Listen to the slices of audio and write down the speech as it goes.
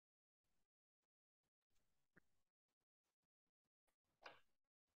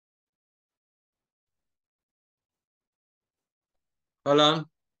אהלן,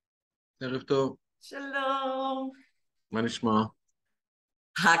 ערב טוב, שלום. מה נשמע?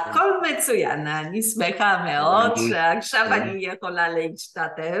 הכל מצוין, אני שמחה מאוד שעכשיו אני יכולה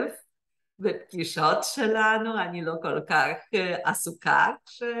להשתתף בפגישות שלנו, אני לא כל כך עסוקה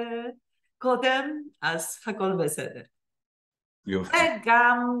קודם, אז הכל בסדר. יופי.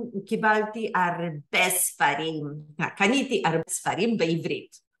 וגם קיבלתי הרבה ספרים, קניתי הרבה ספרים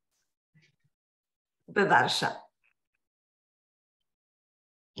בעברית, בוורשה.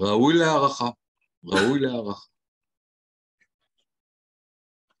 ראוי להערכה, ראוי להערכה.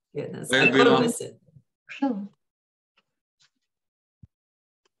 כן, אז הכל בסדר.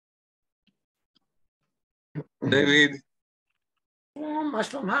 דיוויד, מה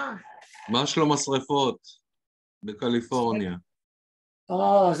שלומך? מה שלום השרפות בקליפורניה?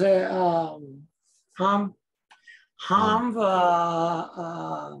 זה חם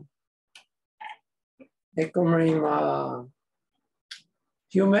איך אומרים,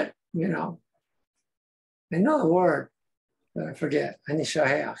 humid, I know the word, but I forget, אני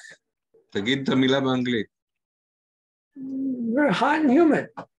שכח. תגיד את המילה באנגלית. Very hot and humid.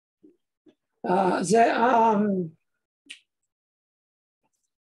 זה,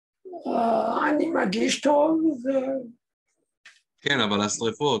 אני מרגיש טוב. כן, אבל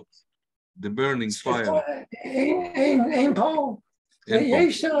השרפות, the burning fire. אין פה.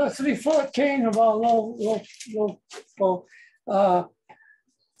 יש שריפות, כן, אבל לא.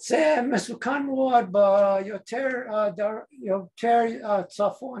 זה מסוכן מאוד ביותר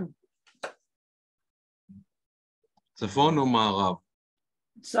צפון. צפון או מערב?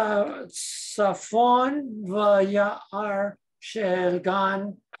 צפון ויער של גן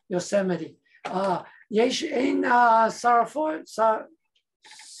יוסמיטי. יש אין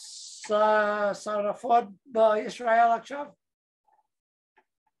שרפות בישראל עכשיו?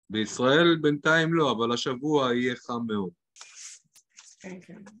 בישראל בינתיים לא, אבל השבוע יהיה חם מאוד.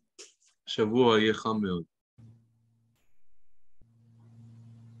 השבוע יהיה חם מאוד.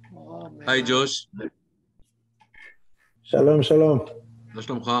 היי ג'וש. שלום, שלום. מה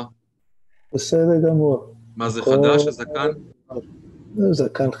שלומך? בסדר גמור. מה זה חדש, הזקן?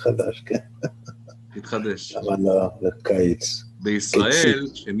 זקן חדש, כן. תתחדש. למה לא, לקיץ. בישראל,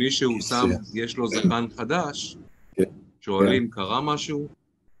 שמישהו שם, יש לו זקן חדש, שואלים, קרה משהו?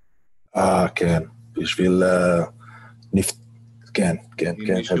 כן, בשביל כן,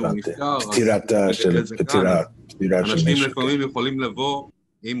 הבנתי. פטירה של אנשים מישהו. לפעמים יכולים לבוא,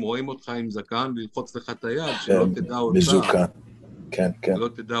 אם רואים אותך עם זקן, ללחוץ לך את היד, שלא תדע עוד צער. מזוקן, כן. לא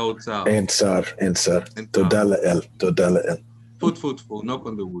תדע עוד צער. אין צער. תודה לאל. טפו, knock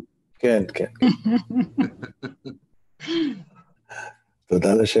on the wood. כן.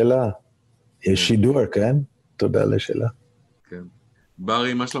 תודה לשאלה. יש שידור, כן? תודה לשאלה. כן.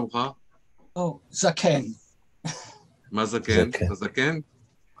 ברי, מה שלומך? זקן. מה זקן? אתה זקן?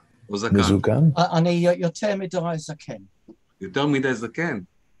 או זקן? מזוקן? אני יותר מדי זקן. יותר מדי זקן?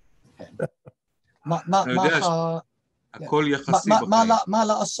 כן. אתה יודע שהכל יחסי בחיים. מה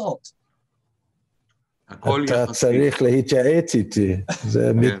לעשות? אתה צריך להתייעץ איתי,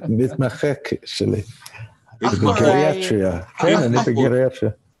 זה מתמחק שלי. בגריאטריה, כן, אני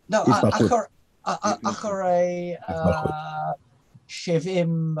בגריאטריה. לא, אחרי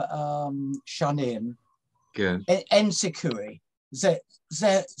 70 שנים, אין סיכוי,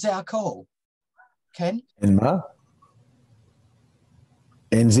 זה הכל, כן? אין מה?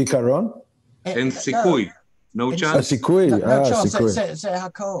 אין זיכרון? אין סיכוי, no chance. סיכוי, זה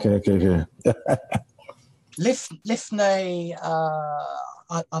הכל. כן. לפני,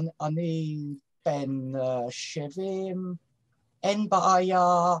 אני בן 70, אין בעיה,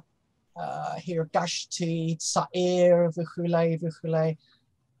 הרגשתי צעיר וכולי,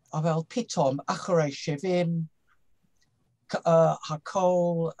 אבל פתאום אחרי 70,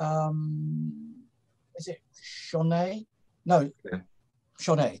 הכל, זה שונה? לא,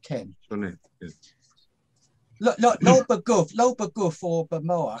 שונה, כן. שונה, כן. לא בגוף או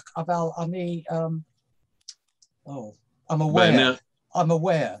במוח, אבל אני, I'm aware.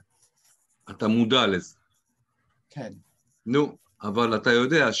 אתה מודע לזה. כן. נו, אבל אתה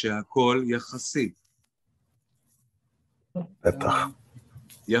יודע שהכל יחסי. בטח.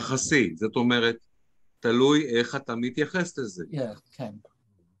 יחסי, זאת אומרת, תלוי איך אתה מתייחס לזה. כן.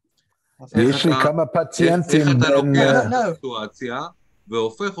 יש לי כמה פציינטים. איך אתה לוקח את הסיטואציה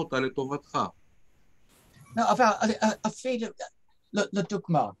והופך אותה לטובתך. לא, אבל אפילו,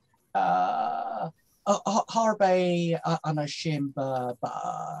 לדוגמה, הרבה אנשים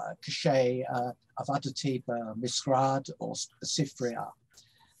כשעבדתי במשרד או בספרייה,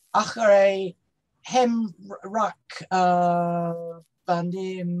 אחרי הם רק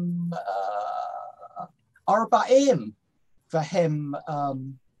בנים 40 והם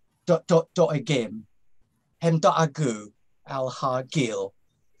דואגים, הם דאגו על הגיל,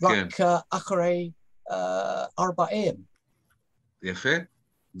 רק אחרי 40. יפה,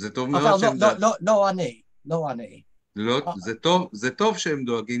 זה טוב מאוד אבל שהם לא אני. לא, זה טוב שהם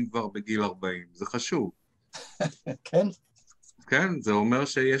דואגים כבר בגיל 40, זה חשוב. כן? כן, זה אומר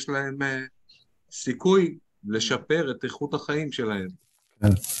שיש להם סיכוי לשפר את איכות החיים שלהם.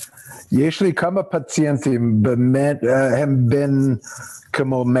 יש לי כמה פציינטים, באמת, הם בין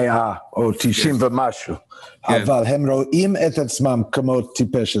כמו 100 או 90 ומשהו, אבל הם רואים את עצמם כמו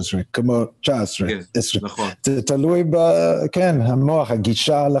טיפש 10, כמו 19, 20. נכון. זה תלוי כן, המוח,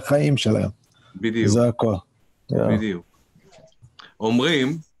 הגישה לחיים שלהם. בדיוק. זה הכל. בדיוק.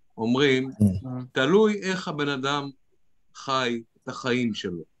 אומרים, תלוי איך הבן אדם חי את החיים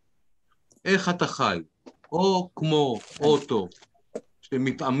שלו. איך אתה חי? או כמו אוטו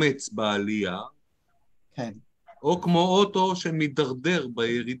שמתאמץ בעלייה, כן. או כמו אוטו שמתדרדר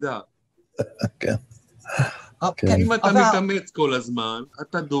בירידה. כן. אם אתה מתאמץ כל הזמן,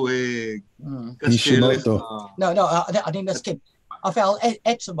 אתה דואג, קשה לך. לא, אני מסכים. אבל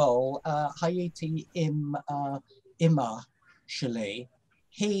אתמול הייתי עם אמא שלי,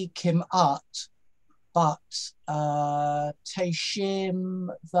 היא כמעט בת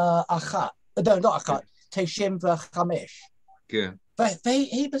 91, לא 95. כן.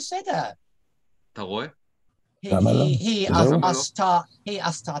 והיא בסדר. אתה רואה? היא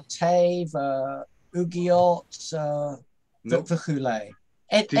עשתה תה ועוגיות וכולי.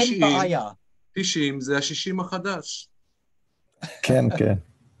 אין בעיה. 90 זה ה-60 החדש. כן, כן.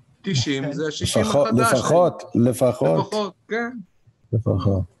 90 זה ה-60 החדש. לפחות, כן.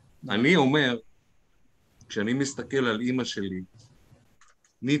 לפחות. אני אומר, כשאני מסתכל על אמא שלי,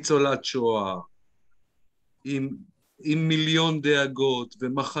 ניצולת שואה, עם מיליון דאגות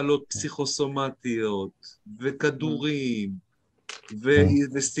ומחלות פסיכוסומטיות וכדורים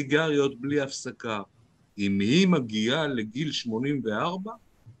וסיגריות בלי הפסקה, אם היא מגיעה לגיל 84,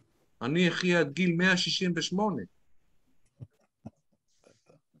 אני אחיה עד גיל 168.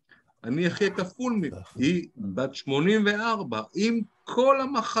 אני אחיה כפול, היא בת 84, עם כל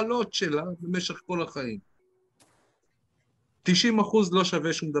המחלות שלה במשך כל החיים. 90% לא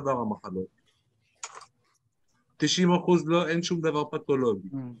שווה שום דבר המחלות. 90% לא, אין שום דבר פתולוגי.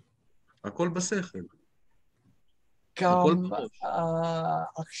 הכל בשכל. גם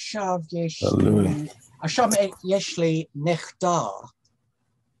עכשיו יש לי נכדה,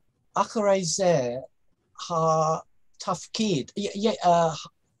 אחרי זה התפקיד,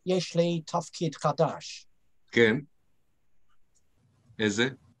 יש לי תפקיד חדש. כן. איזה?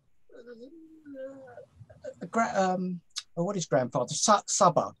 What is grandfather?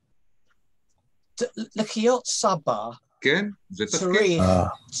 סבא. לחיות סבא. כן, זה תפקיד.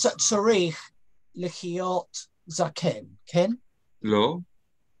 צריך לחיות זקן, כן? לא.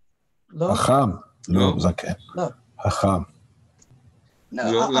 לא? החם, לא זקן. לא. החם.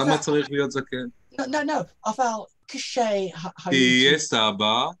 לא, למה צריך להיות זקן? לא, אבל תהיה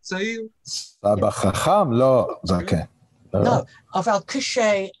סבא צעיר. סבא חכם, לא זקן. לא, אבל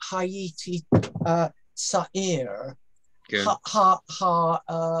כשהייתי צעיר,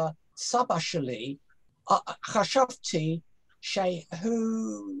 הסבא שלי, חשבתי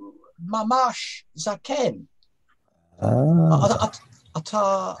שהוא ממש זקן.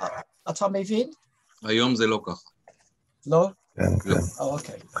 אתה מבין? היום זה לא ככה. לא? כן, כן.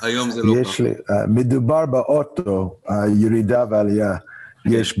 אוקיי. היום זה לא ככה. מדובר באוטו, הירידה ועלייה.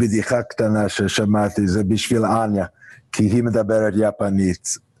 יש בדיחה קטנה ששמעתי, זה בשביל אניה, כי היא מדברת יפנית.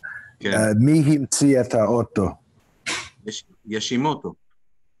 מי המציא את האוטו? ישימוטו.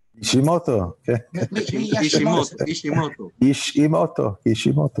 ישימוטו, כן.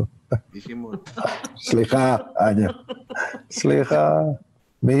 ישימוטו. סליחה, אניה. סליחה,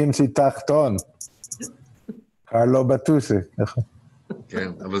 מי המציא תחתון? קרלו בטוסיק, נכון.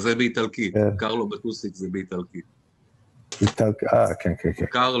 כן, אבל זה באיטלקית. קרלו בטוסיק זה באיטלקית. כן.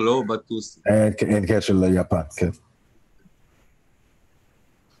 קרלו בטוסיק. אין קשר ליפן, כן.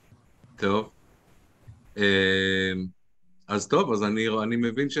 טוב. אז טוב, אז אני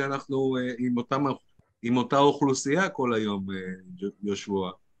מבין שאנחנו עם אותה אוכלוסייה כל היום, יהושע.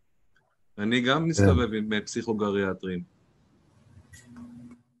 אני גם מסתובב עם פסיכוגריאטרים.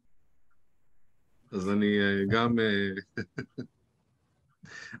 אז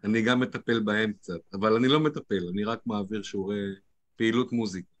אני גם מטפל בהם קצת, אבל אני לא מטפל, אני רק מעביר שיעורי פעילות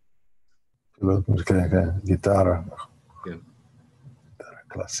מוזיקה. פעילות מוזיקה, כן, גיטרה. כן. גיטרה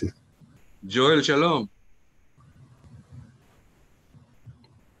קלאסית. ג'ואל, שלום.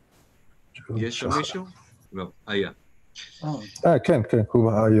 יש שם מישהו? לא, היה. כן,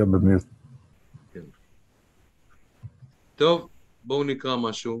 הוא היה במיוט. טוב, בואו נקרא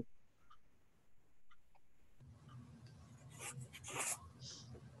משהו.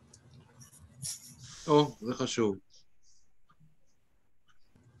 זה חשוב.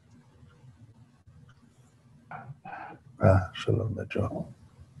 שלום לג'ו.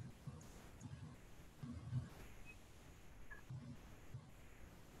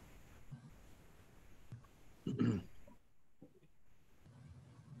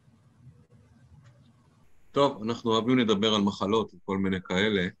 טוב, אנחנו אוהבים לדבר על מחלות וכל מיני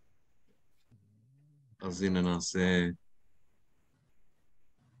כאלה, אז הנה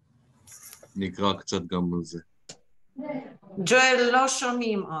נקרא קצת גם על זה. ג'ואל, לא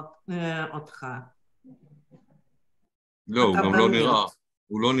שומעים אותך. לא, הוא גם לא נראה.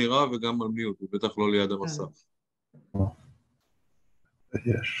 הוא לא נראה וגם על מיוט, הוא בטח לא ליד המסך.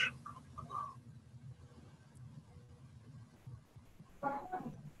 יש.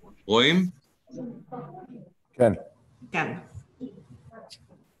 רואים? כן. כן.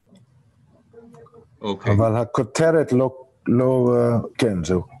 אוקיי. אבל הכותרת לא, כן,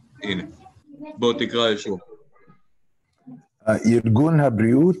 זהו. הנה. בוא תקרא ישו. ארגון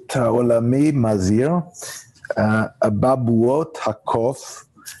הבריאות העולמי מזהיר, אבעבועות הקוף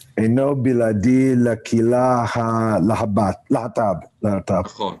אינו בלעדי לקהילה להט"ב.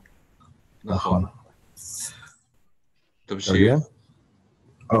 נכון. תמשיך.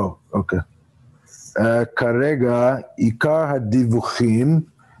 אוקיי. כרגע עיקר הדיווחים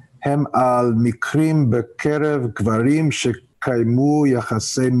הם על מקרים בקרב גברים שקיימו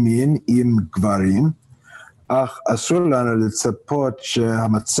יחסי מין עם גברים, אך אסור לנו לצפות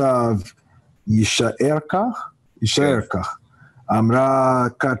שהמצב יישאר כך, אמרה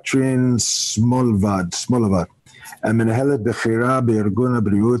קטרין סמולבד, המנהלת בכירה בארגון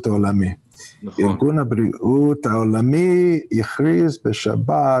הבריאות העולמי. נכון. ארגון הבריאות העולמי הכריז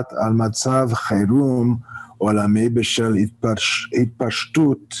בשבת על מצב חירום עולמי בשל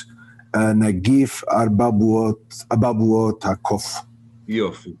התפשטות נגיף אבעבועות הקוף.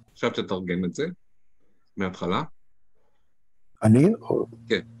 יופי. עכשיו תתרגם את זה מההתחלה. אני?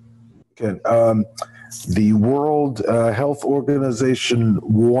 כן. כן. The World Health Organization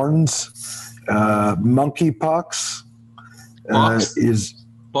warns monkeypox is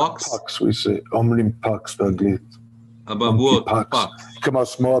pox, we say, אומרים pox באנגלית. אבעבועות, pox. כמו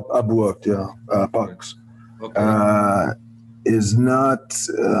small אבעבועות, pox. Is not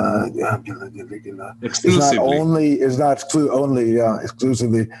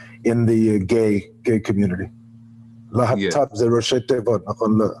exclusively in the gay community. להט"ב זה ראשי תיבות,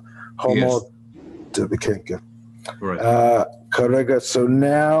 נכון? homo, כרגע, so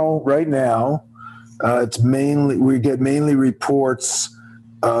right now, we get mainly reports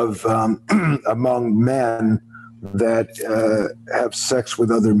of among men that have sex with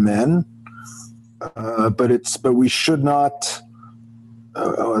other men, but we should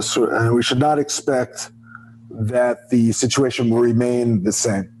not expect that the situation will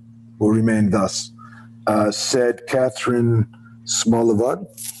remain thus, said Catherine Smolovat,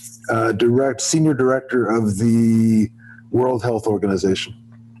 senior director of the World Health Organization.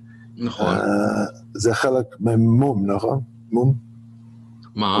 נכון. זה חלק ממום, נכון? מום?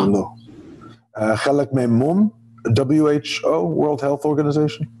 מה? לא. חלק ממום, WHO, World Health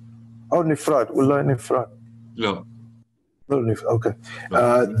Organization? נפרד, אולי נפרד. לא. Okay.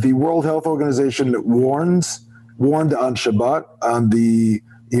 The World Health Organization warned on Shabbat on the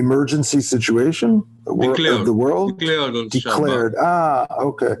emergency situation of the world. Declared.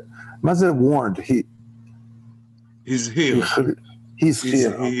 Okay. מה זה warned? He's here. He's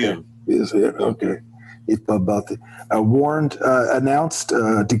here. Okay. He's here. Okay. Announced,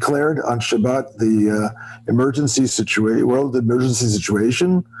 declared on Shabbat the world emergency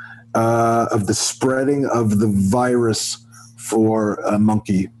situation of the spreading of the virus for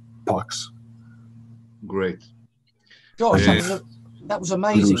monkeypox. Great. Josh, that was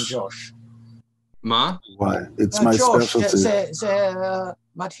amazing, Josh. Ma? Why? It's my specialty. זה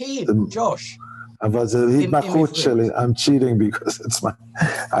מדהים, Josh. אבל זה התמחות שלי. I'm cheating because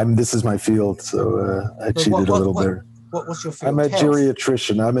this is my field, so I cheated a little bit. What was your field? I'm a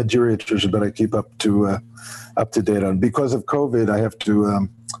geriatrician, but I keep up to date on. Because of COVID, I have to,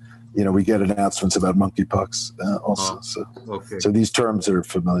 we get announcements about monkeypox also. So these terms are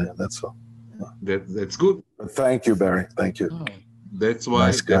familiar. That's all. That's good. Thank you, Barry. Thank you. That's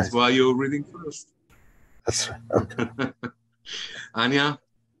why you're reading first. That's right. Okay. Anya?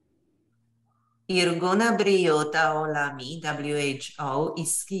 ארגון הבריאות העולמי, WHO,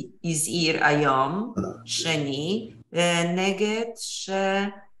 הזהיר היום, שני, נגד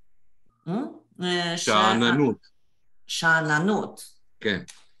שאננות. שאננות. כן.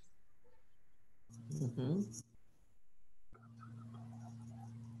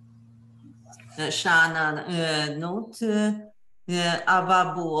 שאננות,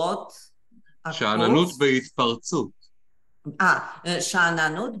 אבעבועות. שאננות בהתפרצות.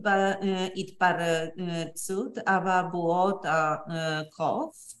 שאננות בהתפרצות אבעבועות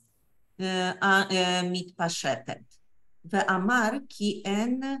הקוף מתפשטת. ואמר כי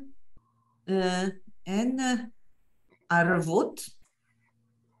אין ערבות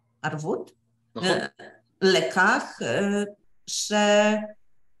נכון. לכך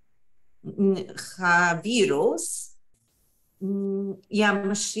שהווירוס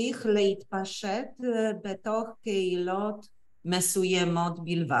ימשיך להתפשט בתוך קהילות מסוימות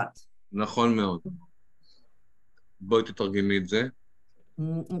בלבד. נכון מאוד. בואי תתרגמי את זה.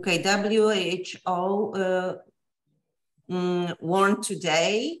 Okay, WHO warned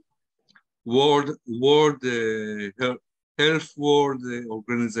today. World Health World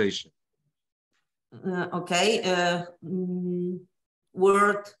Organization. Okay,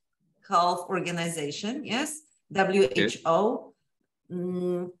 World Health Organization, yes, WHO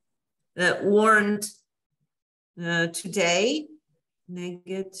warned today.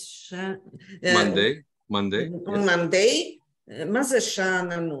 Monday. מה זה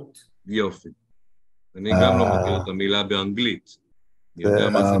שאננות? יופי. אני גם לא מכיר את המילה באנגלית. אני יודע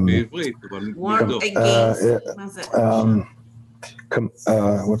מה זה בעברית, אבל נבדוק.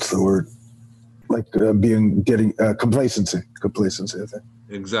 What's the word? Like getting complacency, I think.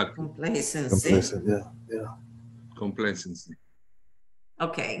 Exactly. Complacency. Complacency.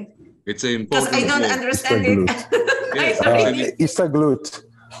 Okay. It's an important Because I don't word. understand it. Istaglut,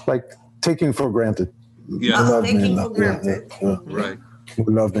 like taking for granted. Yeah. Taking for granted. Right.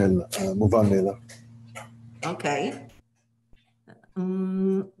 מובן מאליו. Okay.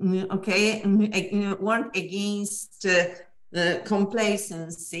 Okay. Warned against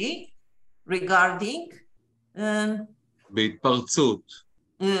complacency regarding בהתפרצות.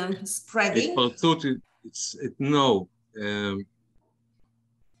 spreading. התפרצות, no.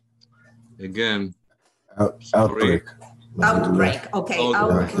 Again. Outbreak. Okay. Outbreak.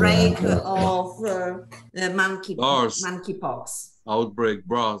 Outbreak of monkeypox. Outbreak,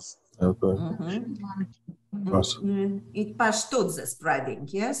 bras. התפשטות זה spreading,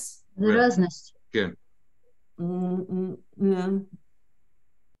 yes? заразность. כן.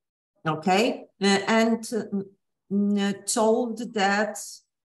 Okay, and told that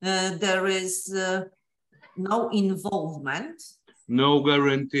there is no involvement. No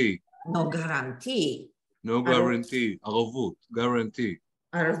guarantee. No guarantee. No guarantee. ערבות, guarantee.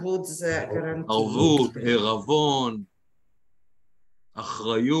 ערבות זה guarantee. ערבות, ערבון,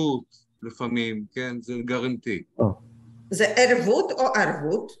 אחריות, לפעמים, כן, זה guarantee. זה ערבות או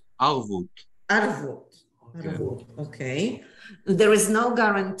ערבות? ערבות. ערבות. Okay. There is no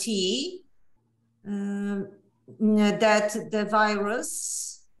guarantee that the virus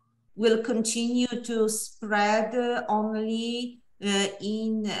will continue to spread only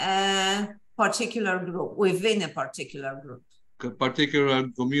in a particular group, within a particular group. Particular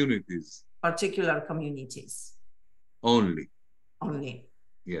communities. Particular communities. Only. Only.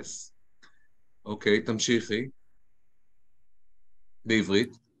 Yes. Okay, תמשיכי.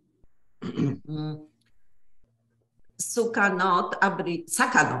 בעברית. סוכנות,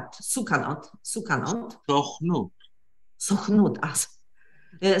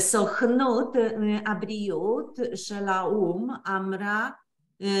 סוכנות הבריאות של האו"ם אמרה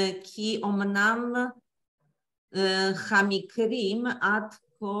כי אמנם המקרים עד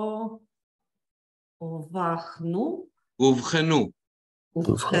כה אובחנו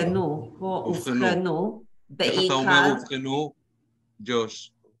איך אתה אומר אובחנו,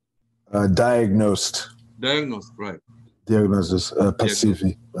 ג'וש? Diagnosed, right. Diagnosis,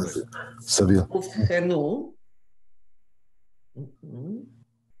 passivi, סביר. אובחנו.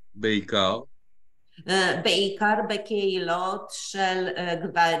 בעיקר בקהילות של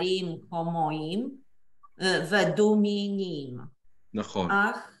גברים הומואים ודו-מיניים. נכון.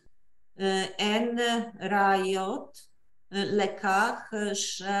 אך אין ראיות לכך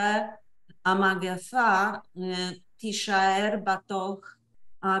שהמגפה תישאר בתוך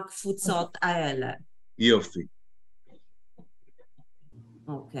הקבוצות האלה. יופי.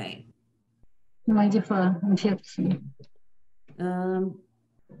 אוקיי. מגפה, אינפекции.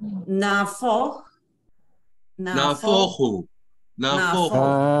 נהפוך הוא.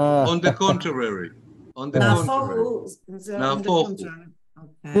 On the contrary. נהפוך הוא.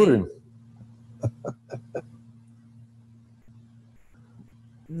 פורים.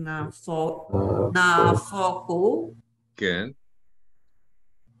 נהפוך הוא. כן.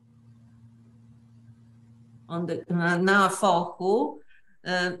 נהפוך הוא.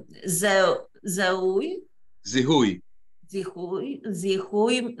 זיהוי.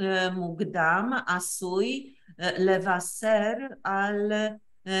 זיהוי מוקדם עשוי לבשר על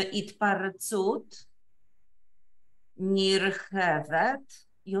התפרצות נרחבת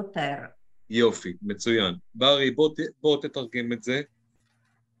יותר. יופי, מצוין. ברי, בוא תתרגם את זה.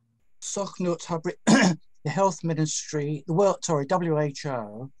 סוכנות הבריאות, the health ministry,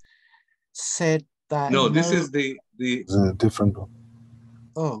 WHO said that No, this is the It's a different one.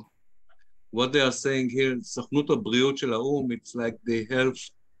 oh, what they are saying here, סוכנות הבריאות של האו"ם, it's like the health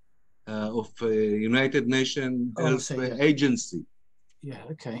of United Nations Health see, yeah. Agency. yeah,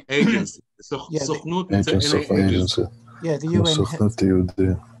 okay. Agency. Yeah, סוכנות, Agency it's an of agency. Yeah, the כמו UN, סוכנות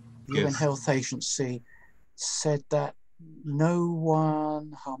יהודית. UN Yes. Health Agency said that no one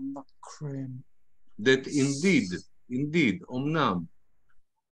Hamakrim that indeed, אומנם,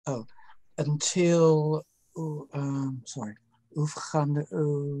 until sorry,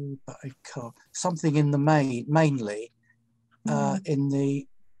 something in the mainly in the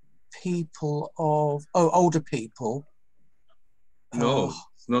people of older people. no,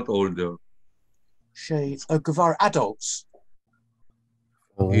 it's not older. Adults.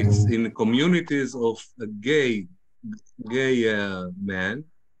 It's in communities of a gay man.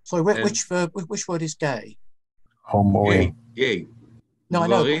 Sorry, and which word is gay? הומואים. Gay. No, I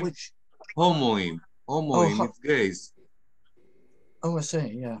know, but גברים, which? הומואים, it's gays. Oh, I see.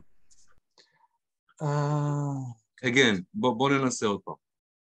 Yeah. Again, בוא ננסה אותו.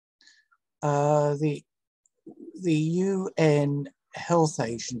 The UN Health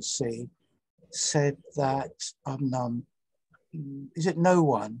Agency said that is it no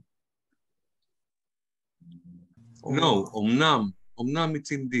one? No, אומנם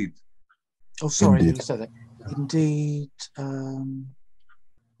it's indeed. Oh, sorry, Indeed. you said that. Indeed.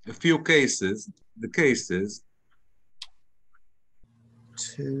 A few cases, the cases,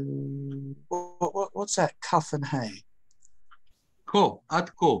 what's that? Cuff and hay.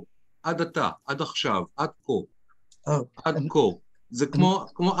 עד עתה, עד עכשיו, עד כה, Oh, עד כה. זה כמו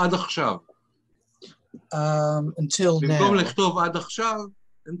עד עכשיו. until במקום now. לכתוב עד עכשיו,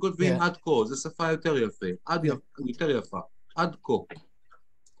 הם כותבים Yeah. עד כה, זה שפה יותר יפה, יותר יפה, עד כה.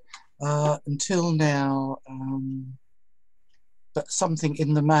 Until now, but something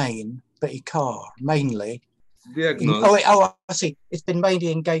in the main, Car, mainly. Diagnosed. I see. It's been mainly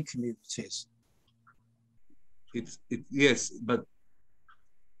in gay communities. Yes, but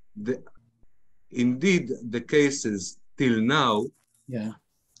indeed the cases till now, Yeah,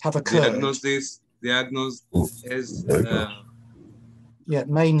 have occurred. Diagnosed as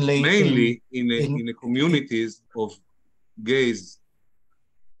Mainly in the communities of gays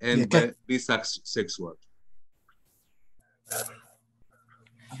and bisexual.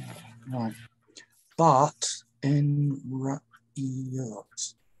 Right, but in Ra'iyot,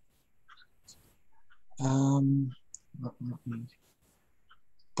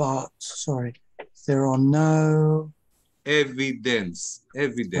 but sorry, there are no evidence.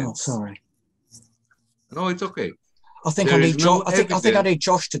 Oh, sorry. No, it's okay. I think There I is need no I think I need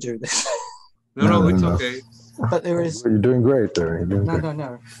Josh to do this. No, it's No. okay. But there is You're doing great there. You're doing great.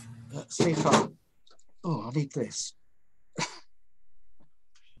 no. Let's see if I. Oh, I need this.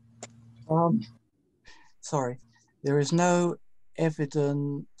 Sorry, there is no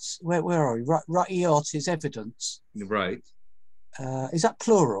evidence. Where are we? Ra'iyot is evidence. Right. Is that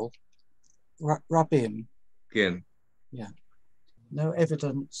plural? Rabim. כן. Yeah. No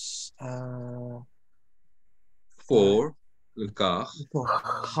evidence. For לכך.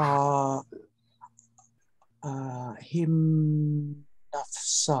 Him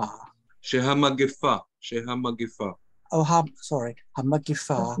nafsa. שהמגפה. Oh, sorry.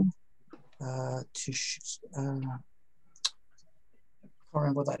 Hamagifa. I can't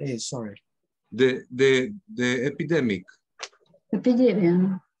remember what that is. Sorry. The epidemic.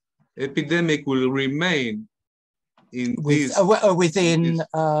 Epidemic. Epidemic will remain in these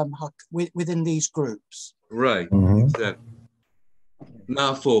within these groups. right. Mhm. Exactly.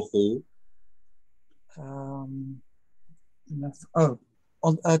 נהפוך הוא.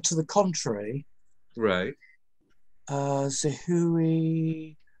 To the contrary. Right.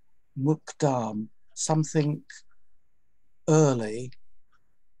 Zihui Mukdam, something early.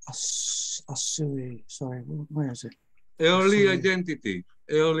 Asui, sorry, where is it? Early Asui. identity.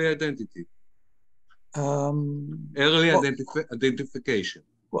 Early identification.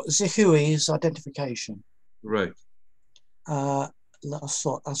 What Zihui is identification. Right.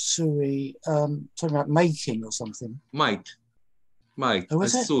 Asui, talking about making or something. Might. Oh,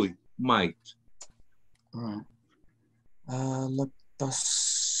 is it? Asui. Might. Right.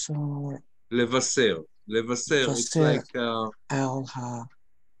 לבשר. It's like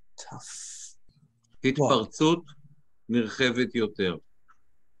Al-ha-taf. התפרצות נרחבת יותר.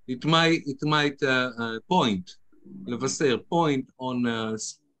 It might point, לבשר, point on a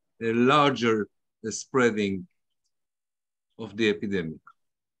larger spreading of the epidemic.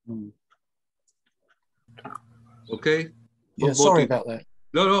 אוקיי? Yeah, sorry about that.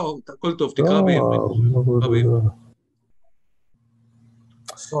 לא, הכל טוב, תקרא בעברית.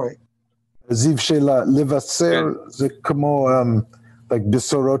 Sorry. זיו שאלה, לבשר זה כמו like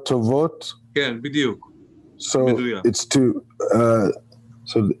בשורות טובות? כן, בדיוק. So מדויק. it's to,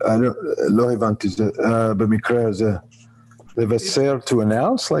 so לא הבנתי, במקרה הזה, לבשר to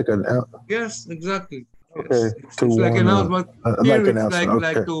announce, like an, Yes, exactly. Okay, Yes. to It's like warn, announcement. Here like it's announcement,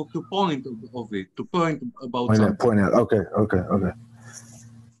 like okay. to point of it, to point about something. point out, okay.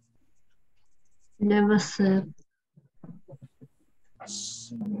 לבשר.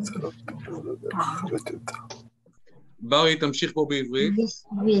 ברי, תמשיך פה בעברית.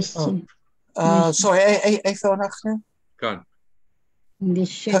 200. Sorry, איפה אנחנו? כאן.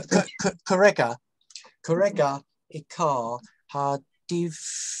 כרגע עיקר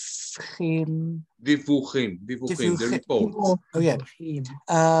דיווחים, the report. Oh yeah.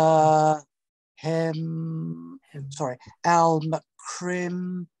 Sorry, על מקרים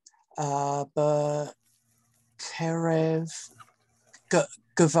בקרב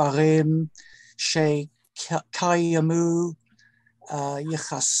גברים שקיימו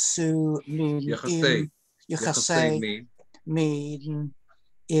יחסי מין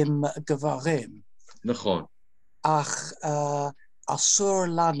עם גברים. נכון. אך אסור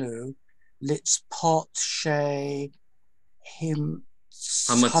לנו לצפות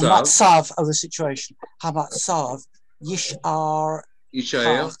המצב of the situation, המצב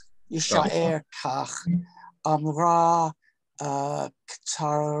יישאר כך, אמרה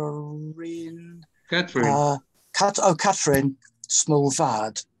קתרין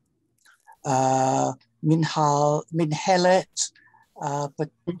סמולבד, מנהלת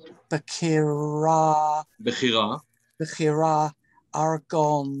בחירה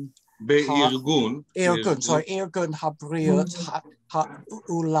ארגון הבריאות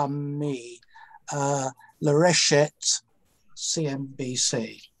העולמי לרשת CNBC.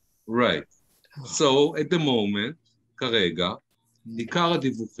 Right. So at the moment, כרגע, עיקר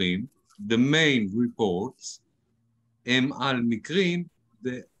הדיווחים, the main reports, הם על מקרים,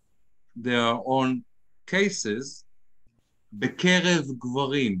 they are on cases, בקרב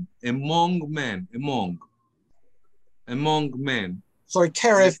גברים, among men. Sorry,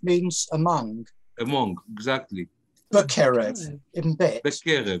 kerev means among. Among, exactly. Bekerev, in bit.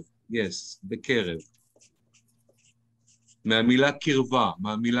 בקרב, yes, בקרב. מהמילה קרבה,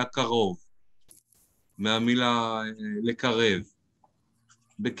 מהמילה קרוב, מהמילה לקרב.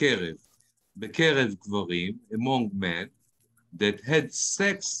 בקרב גברים, among men, that had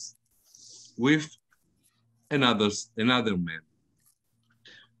sex with another man.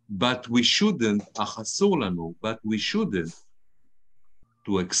 But we shouldn't, אסור לנו, but we shouldn't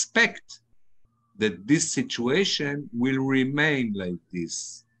to expect that this situation will remain like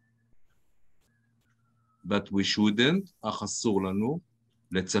this. But we shouldn't, אסור לנו,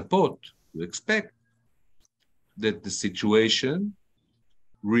 לצפות, to expect that the situation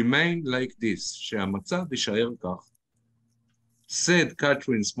remain like this, שהמצב יישאר כך. Said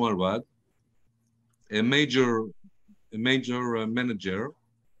Catherine Smallwood, a major manager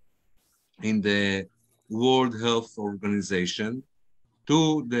in the World Health Organization,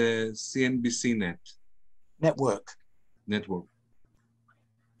 to the CNBC network.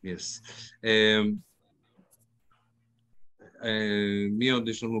 Yes. מי עוד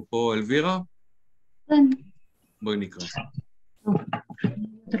יש לנו פה? אלווירה? כן. בואי נקרא.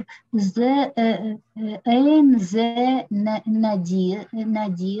 אין זה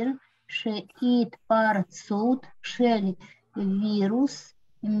נדיר שהתפרצות של וירוס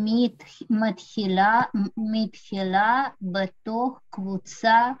מתחילה בתוך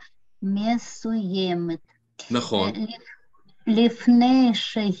קבוצה מסוימת. נכון. לפני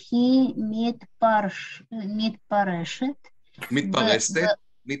שהיא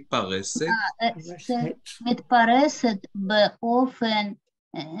מתפרסת באופן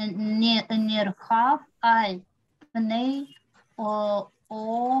נרחב על פני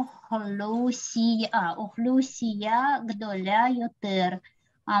אוכלוסייה גדולה יותר,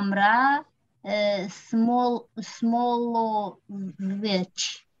 אמרה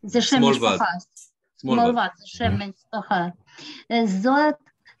סמולוביץ', זה שם משפחה. סמולבד, זה שם משפחה.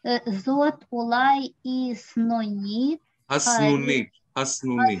 זאת אולי היא הסנונית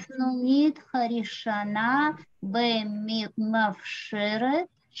הראשונה במבשרת.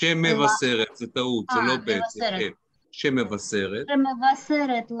 שמבשרת, זה טעות, זה לא בית, זה אף. שמבשרת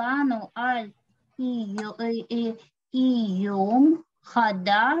לנו על איום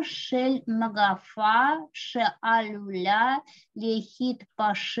חדש של מגפה שעלולה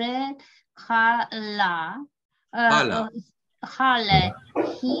להתפשט הלאה.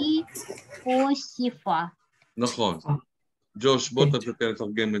 היא הוסיפה. נכון. ג'וש, בוא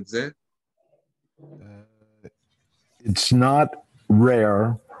תתרגם את זה. It's not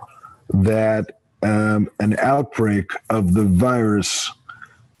rare that an outbreak of the virus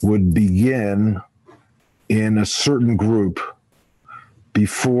would begin in a certain group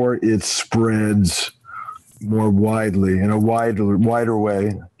before it spreads more widely, in a wider way,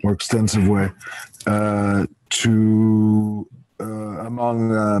 more extensive way, to among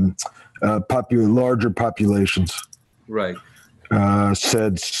larger populations. Right.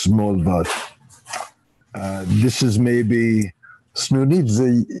 Said Smolvad. This is maybe snunit.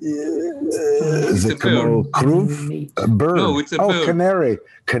 Is כמו כרוב? A bird. No, it's a bird. Canary.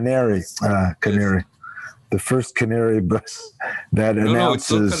 Canary. Canary. The first canary bus that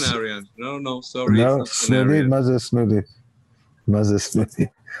announces. No, it's not canary. No, sorry. No, it's not canary. snunit. Maze snunit.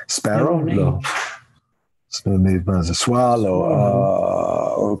 Sparrow? No. Snunit. Maze swallow.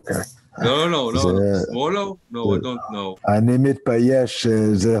 Okay. No. Swallow? No, I don't know. אני מתבייש,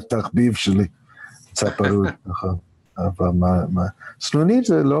 זה התחביב שלי. צפרות, נכון. אבל מה? סנונית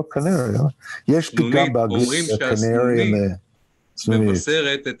זה לא קנרי, יש פתגם באנגלית, אומרים שהסנונית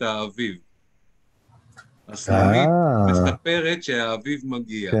מבשרת את האביב. הסנונית מספרת שהאביב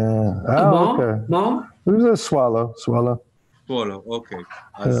מגיע. אוקיי. זה סוואלו. סוואלו, אוקיי.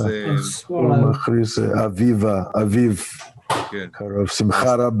 אז הוא מכריז אביב. קרוב,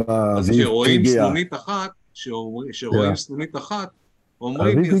 שמחה רבה, אז כשרואים סנונית אחת,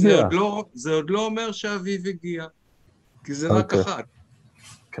 אומרים, זה עוד לא אומר שאביב הגיע, כי זה רק אחת.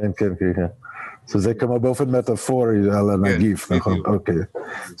 כן. So זה כמו באופן מטאפורי על הנגיף, נכון? אוקיי.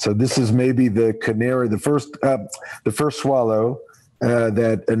 So this is maybe the canary, the first swallow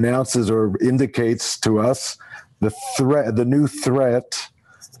that announces or indicates to us the new threat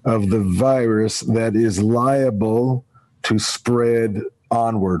of the virus that is liable to spread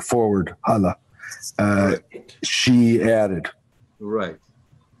forward, hala. She added. Right.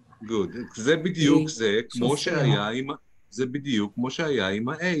 Good. זה בדיוק כמו שהיה עם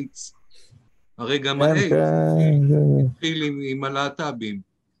האיידס. הרי גם האיידס התחיל עם הלהט"בים,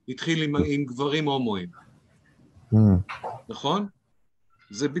 התחיל עם גברים הומואים. נכון?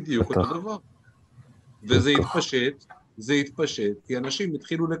 זה בדיוק אותו דבר. וזה התפשט, כי אנשים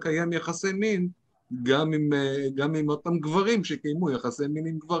התחילו לקיים יחסי מין גם עם אותם גברים שקיימו יחסי מין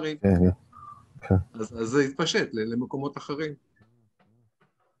עם גברים. אז זה התפשט למקומות אחרים.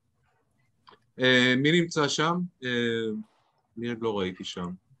 מי נמצא שם? אני עוד לא ראיתי שם.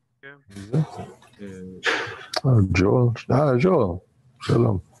 ג'ול,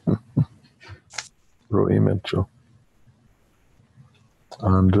 שלום. רואים את ג'ול.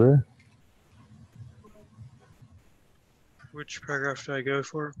 אנדרה? Which paragraph do I go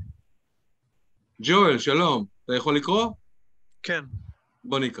for? ג'ואל, שלום. אתה יכול לקרוא? כן.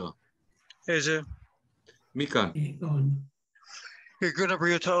 בוא נקרא. איזה? מכאן. ארגון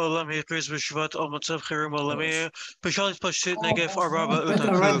הבריאות העולם הכריז בשבט על מצב חירום עולמי בשל התפשטות נגיף ארבע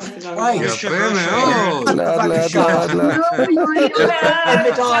הקרוב. יפה מאוד.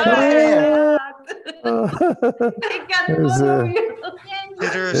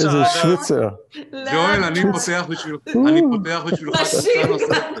 איזה שוויצר. ג'ואל, אני פותח בשבילך קצה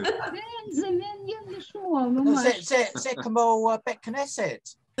נוספת. זה מעניין לשמוע, זה כמו בית כנסת.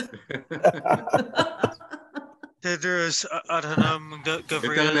 תדרס אדהנם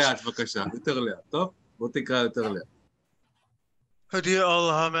גבריאל. יותר לאט בבקשה, יותר לאט, טוב? בוא תקרא יותר לאט. הודיע על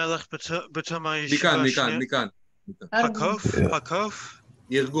המלך בתום הישיבה. מכאן. הקוף?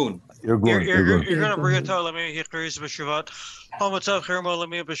 ארגון הבריאות העולמי הכריז בשבט על מצב חירום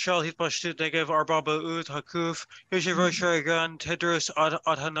עולמי בשל התפשטות נגיף ארבע הקוף. יושב ראש הארגון תדרס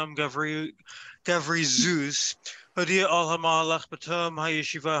אדהנם גבריזוס הודיע על המהלך בתום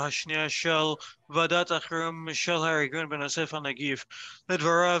הישיבה השנייה של ועדת החירום של הארגון בנושא הנגיף.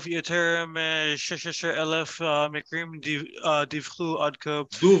 לדבריו, יותר מ-16,000 מקרים דיווחו עד כה.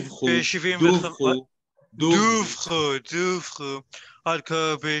 דווחו עד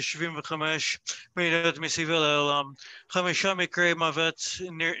כה ב-75 מדינות מסביב לעולם. 5 מקרי מוות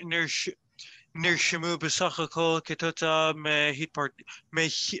נרשמו בסך הכל כתוצאה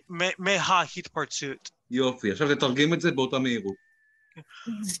מההתפרצות. יופי, עכשיו תתרגם את זה באותה מהירות.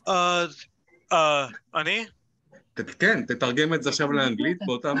 אני? כן, תתרגם את זה עכשיו לאנגלית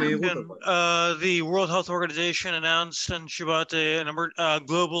באותה מהירות. The World Health Organization announced in Shabbat a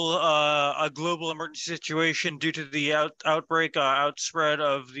global emergency situation due to the outspread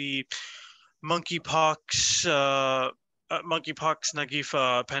of the monkeypox nagif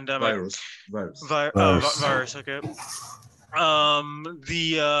pandemic. Virus. Okay.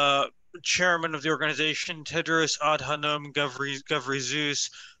 The chairman of the organization, Tedros Adhanom Ghebreyesus,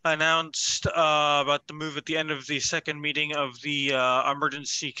 announced about the move at the end of the second meeting of the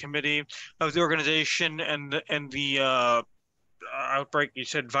emergency committee of the organization and the outbreak, you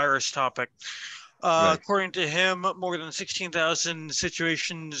said virus topic. Right. According to him, more than 16,000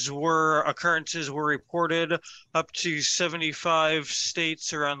 occurrences were reported, up to 75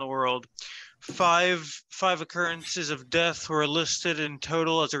 states around the world. Five occurrences of death were listed in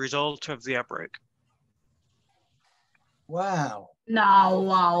total as a result of the outbreak. Wow. No,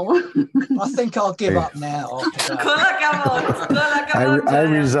 wow. I think I'll give up now after that. כל הכבוד, כל הכבוד.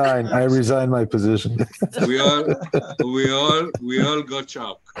 I resign my position. We all got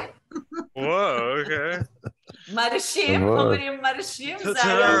shocked. Whoa, okay. מרשים, וואו. אומרים מרשים, זה תודה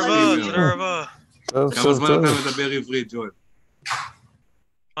היה רבה, מדהים. תודה רבה. טוב, כמה טוב, זמן טוב. אתה מדבר עברית, ג'ואל?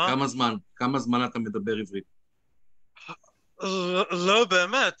 אה? כמה זמן אתה מדבר עברית? לא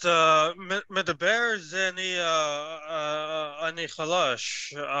באמת, מדבר זה אני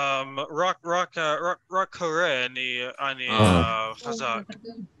חלש, רק קורא אני חזק.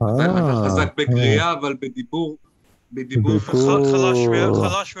 אתה חזק בקריאה, אבל בדיבור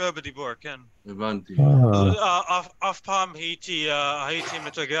חלש מאוד בדיבור, כן. הבנתי. אף פעם הייתי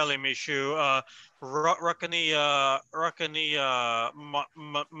מתרגל עם מישהו, רק אני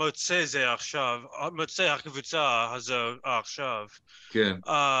מוצא זה עכשיו, מוצא הקבוצה הזו עכשיו. כן.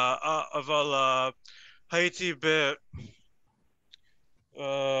 אבל הייתי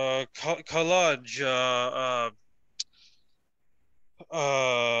בקולאג'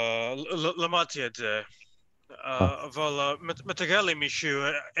 למדתי את זה. אבל מתרגל עם מישהו,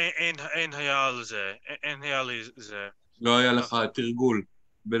 אין היה לי זה. לא היה לך תרגול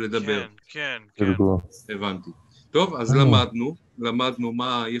בלדבר. כן. הבנתי. טוב, אז למדנו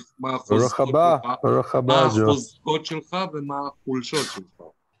מה החוזקות שלך ומה החולשות שלך.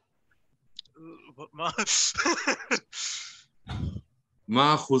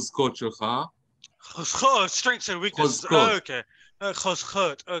 מה החוזקות שלך? חוזקות, strengths and weaknesses.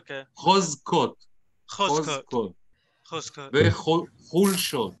 אוקיי. חוזקות.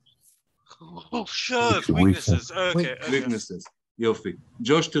 וחולשות. weaknesses. אוקיי. weaknesses. יופי.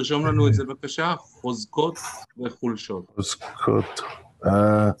 ג'וש, תרשום לנו את זה בבקשה. חוזקות וחולשות. חוזקות.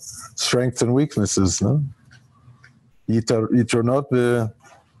 Strengths and weaknesses, no? יתרונות ו...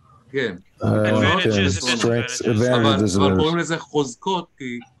 כן. advantages. אבל קוראים לזה חוזקות,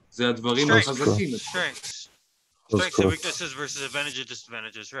 כי זה הדברים החזקים. Strengths and weaknesses versus advantages,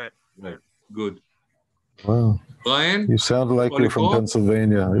 disadvantages, right. Good. Wow. Brian? You sound like you're from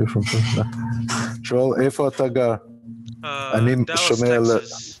Pennsylvania. Joel, איפה אתה גר? אני שומע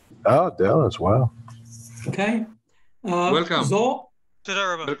Dallas, wow. Okay. Welcome.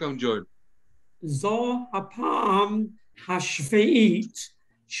 תודה רבה. Welcome, Joel. זו הפעם השביעית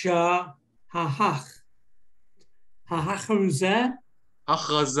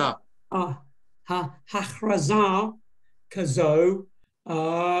ההכרזה כזו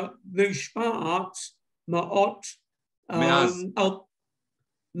מושפעת מאז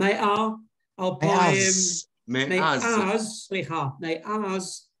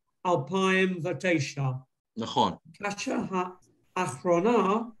 2009. נכון. כאשר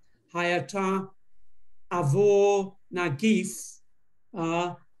האחרונה הייתה עבור נגיף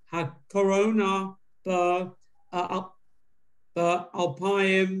הקורונה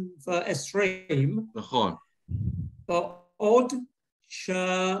ב-2020. נכון. בעוד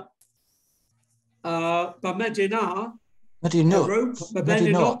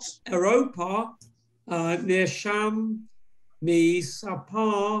במדינות אירופה נרשם מספר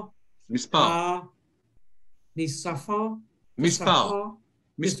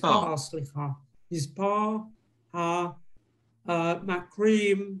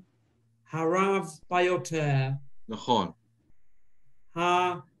המקרים הרב ביותר. נכון.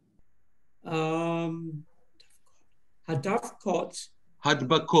 הדבקות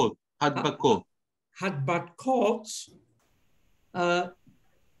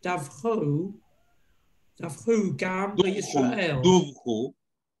דווחו גם בישראל.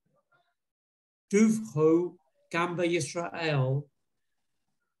 דווחו גם בישראל.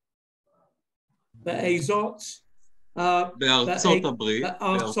 בארצות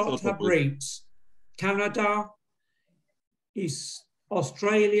הברית, קנדה,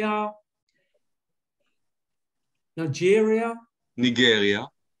 אוסטרליה, ניגריה,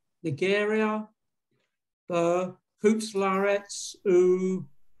 בחוץ לארץ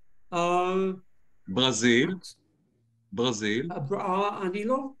ברזיל, ברזיל. אני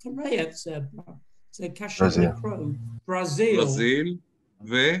לא קורא את זה. זה קשה לקרוא. ברזיל. ברזיל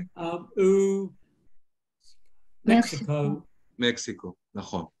ו... מקסיקו. מקסיקו,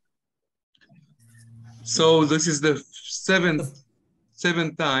 נכון. So this is the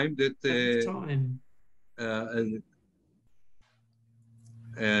seventh time that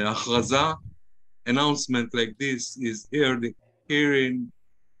הכרזה, announcement like this is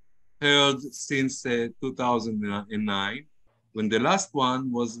heard since 2009, when the last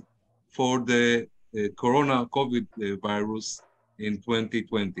one was for the COVID virus in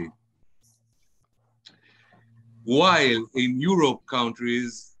 2020. While in Europe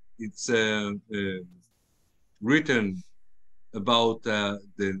countries, it's written about a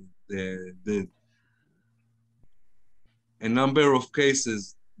number of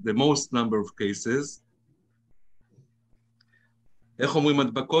cases, the most number of cases. איך אומרים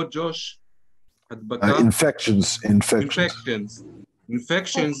הדבקות, ג'וש? הדבקה?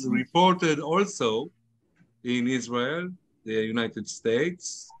 Infections reported also in Israel, the United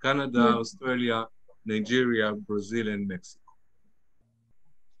States, Canada, Australia, Nigeria, Brazil and Mexico.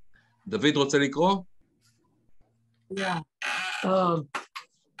 דוד רוצה לקרוא?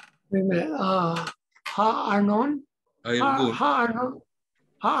 הארנון?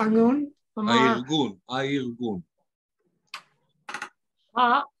 הארנון? הארגון. הארגון?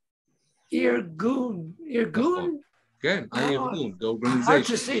 כן, הארגון, the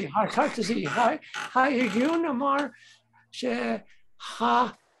organization. hard to see. הארגון אמר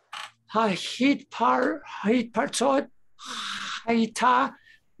שההתפרצות הייתה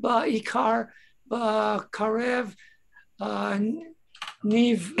בעיקר בקרב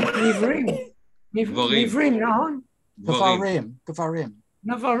נברים, נכון? נברים,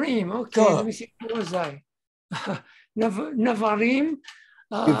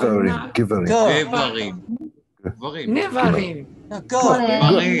 אוקיי, נברים,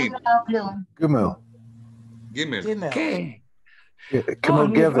 גימל. כמו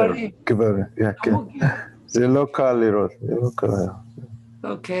גבר, זה לא קל לראות,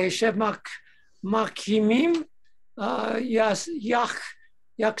 אוקיי, שמקימים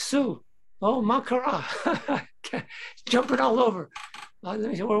יקסו, מה קרה? Jumping all over. Let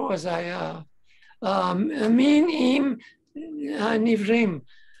me see, where was I? מין עם נברים.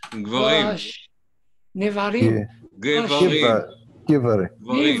 גברים.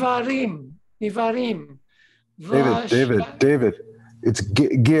 נברים. David, it's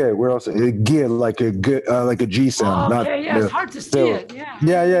gear. Where else? Gear, like a G sound. Okay, yeah, it's hard to see it.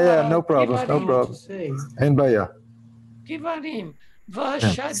 Yeah. No problem. אין בעיה. גברים.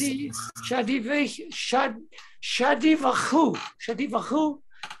 שדיווחו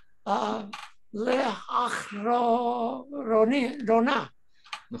לאחרונה.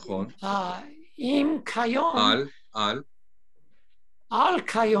 נכון. אם כיום. על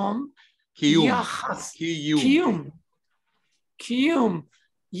כיום. קיום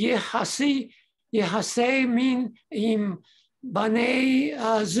יחסי מין עם בני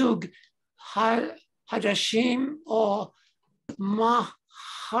זוג חדשים או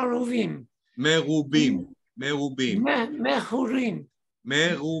מרובים.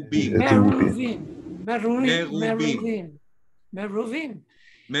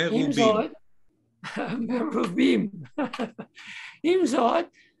 עם זאת,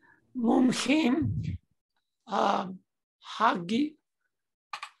 מומחים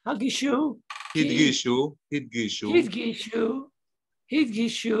הדגישו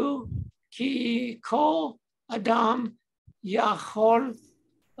כי כל אדם יכול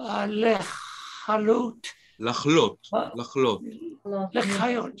לחלות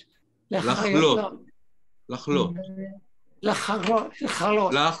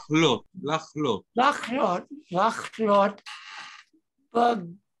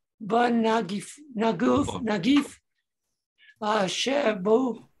בנגיף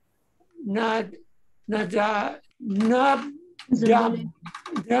שבו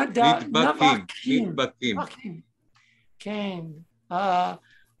נדבקים. כן,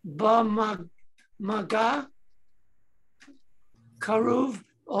 במגע קרוב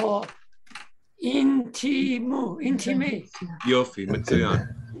או אינטימי. יופי, מצוין.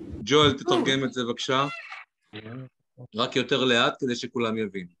 ג'ואל, תתרגם את זה בבקשה. רק יותר לאט כדי שכולם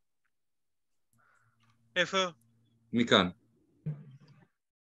יבינו. איפה? מכאן.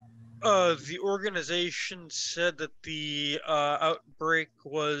 The organization said that the outbreak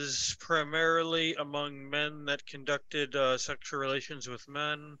was primarily among men that conducted sexual relations with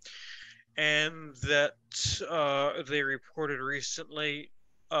men, and that they reported recently,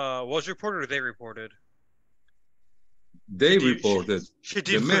 was reported or they reported? They reported. She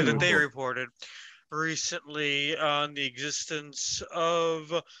declared that they reported recently on the existence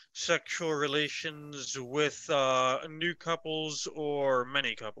of sexual relations with new couples or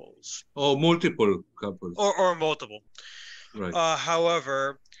many couples. Or multiple couples. Or multiple. Right.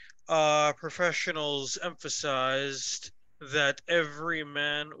 However, professionals emphasized that every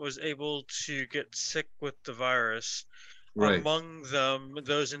man was able to get sick with the virus. Right. Among them,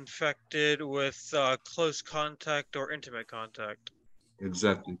 those infected with close contact or intimate contact.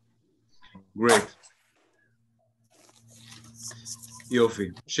 Exactly. Great.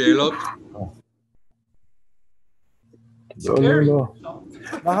 יופי. שאלות? לא.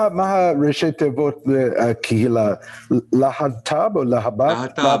 מה ראשי תיבות הקהילה? להט"ב או להט"ב?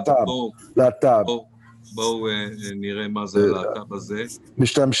 להט"ב. בואו נראה מה זה הלהט"ב הזה.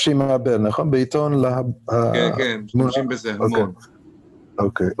 משתמשים הרבה, נכון? בעיתון כן, כן, משתמשים בזה המון.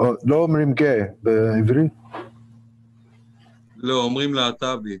 אוקיי. לא אומרים גיי בעברית? לא, אומרים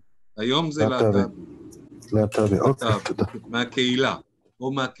להט"בי. היום זה להט"בי. להט"בי, אוקיי, תודה. מהקהילה,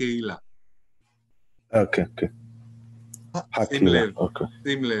 או מהקהילה. אוקיי, אוקיי.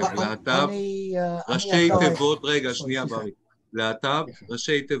 שים לב, להט"ב, ראשי תיבות, רגע, שנייה ברי. להט"ב,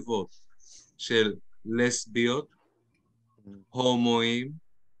 ראשי תיבות של לסביות, הומואים,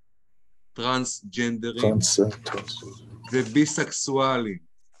 טרנסג'נדרים וביסקסואלים.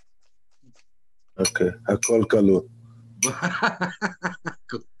 אוקיי, הכל כלול.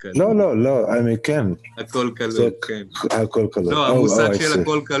 לא, אני כן. הכל כלול, כן. הכל כלול. לא, המושג של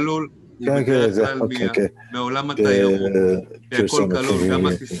הכל כלול הוא בדרך כלל מעולם התיירות. שהכל כלול, גם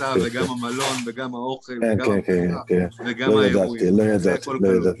הטיסה וגם המלון וגם האוכל וגם האירועים. לא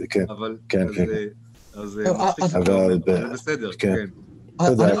ידעתי, כן. אבל זה בסדר, כן.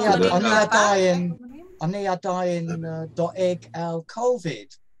 אני עדיין דואג על קוביד,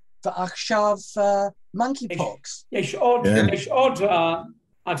 ועכשיו monkey pox. יש עוד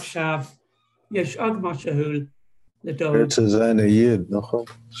משהו לדאוג. זה נייד, נכון?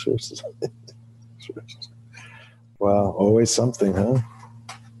 Wow, always something, huh?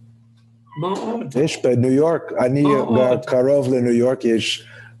 מה עוד? יש בניו יורק, אני קרוב לניו יורק, יש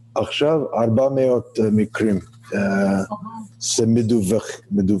עכשיו 400 מקרים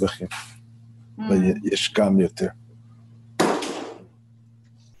מדווחים, ויש גם יותר.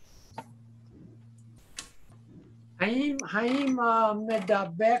 האם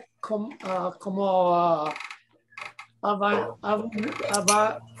מדבק כמו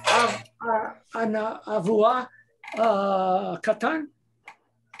אבוה קטן?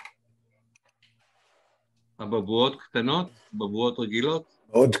 הבבואות קטנות? בבואות רגילות?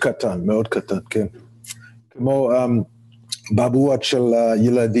 מאוד קטן, כן. כמו בבואות של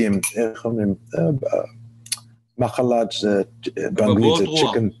ילדים, איך אומרים? מחלת, באנגלית זה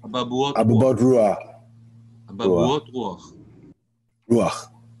צ'יקן. אבובות רוח. אבבואות רוח.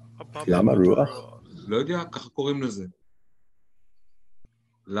 רוח. למה רוח? לא יודע, ככה קוראים לזה.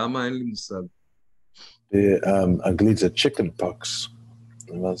 למה? אין לי מושג. באנגלית זה צ'יקן פוקס.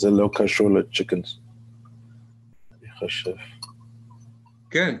 זה לא קשור לצ'יקנס. אני חושב.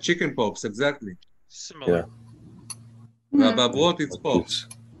 כן, צ'יקן פוקס, exactly. Similar. והבבואות it's פוקס.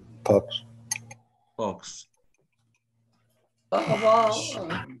 פוקס. פוקס. Let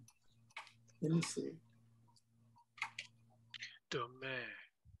me see.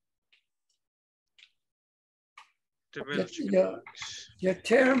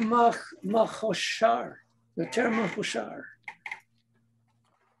 יותר מחושר.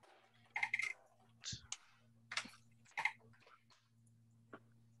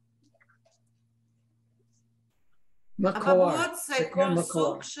 הבבואות זה כל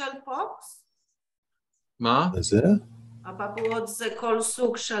סוג של פוקס? מה? זה? הבבואות זה כל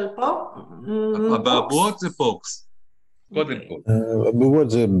סוג של פוקס? הבבואות זה פוקס. קודם כל. הבבואות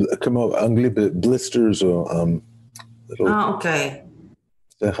זה כמו אנגלית בליסטרס או... אוקיי.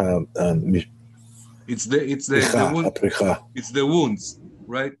 It's the wounds,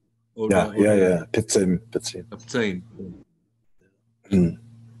 right? Yeah. פצעים. הפצעים.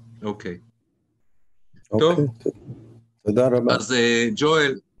 אוקיי. טוב. תודה רבה. אז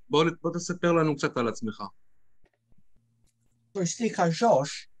ג'ואל, בוא תספר לנו קצת על עצמך. סליחה,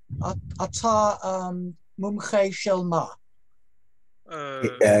 ג'וש, אתה מומחה של מה?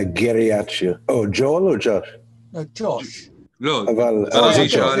 גריאטריה. ג'ואל או ג'וש? ג'וש. לא, אבל אני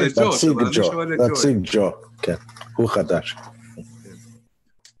שואל את ג'וש. נציג ג'ו, כן, הוא חדש.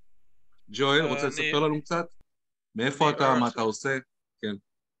 ג'ואל, רוצה לספר לנו קצת? מאיפה אתה, מה אתה עושה? כן.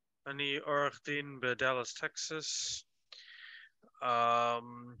 אני עורך דין בדאלאס, טקסס.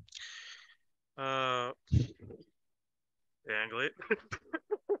 באנגלית?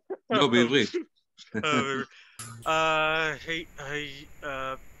 לא, בעברית.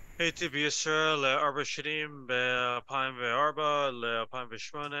 הייתי בישראל ל4 שנים, ב-2004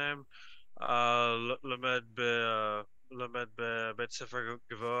 ל-2008, למד בבית ספר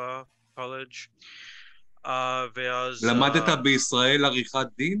גבוה, קולג', ואז... למדת בישראל עריכת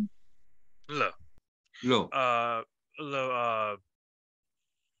דין? לא. לא. לא,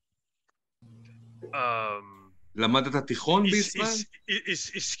 למדת תיכון בישראל?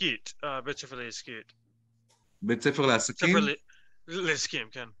 עסקית, בית ספר לעסקית. בית ספר לעסקים? לעסקים,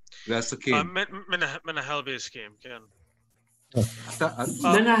 כן. לעסקים. מנהל בעסקים, כן.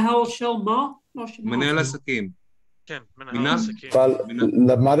 מנהל של מה? מנהל עסקים. כן, מנהל עסקים. אבל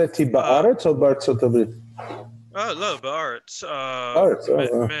למדתי בארץ או בארצות הברית? לא, בארץ. בארץ,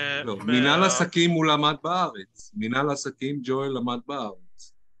 לא, מנהל עסקים הוא למד בארץ. מנהל עסקים ג'ואל למד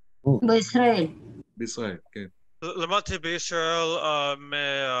בארץ. בישראל. בישראל, כן. למדתי בישראל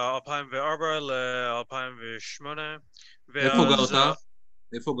מ-2004 ל-2008. איפה גרת?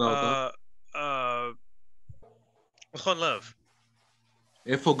 איפה גרת? מכון לב.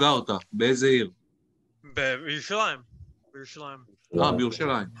 איפה גרת? באיזה עיר? בירושלים. בירושלים.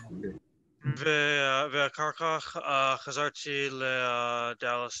 בירושלים. ואחר כך חזרתי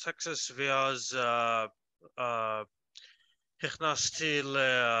לדאלאס, טקסס, ואז הכנסתי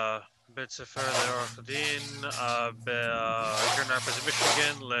לבית ספר לעורך דין בגרנד רפידס,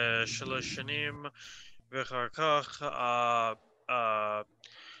 מישיגן ל3 שנים, ואחר כך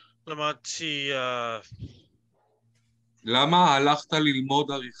למדתי... למה הלכת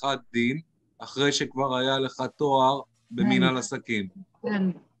ללמוד עריכת דין אחרי שכבר היה לך תואר במנהל עסקים?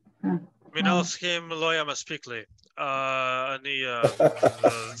 מנהל עסקים לא היה מספיק לי. אני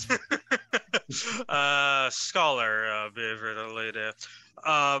סקולר בעברית, אני לא יודע.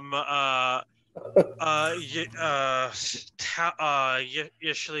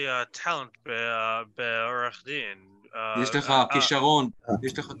 יש לי טלנט בעורך דין. יש לך כישרון,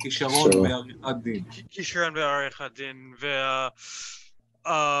 יש לך כישרון בעריכת דין. כישרון בעריכת דין,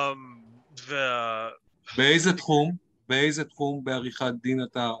 באיזה תחום? באיזה תחום בעריכת דין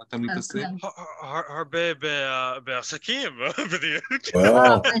אתה מתעסק? הרבה בעסקים, בדיוק.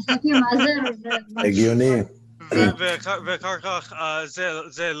 וואו, הגיוני. ואחר כך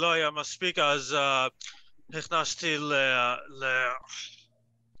זה לא היה מספיק, אז הכנסתי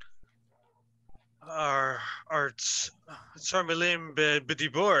צר מילים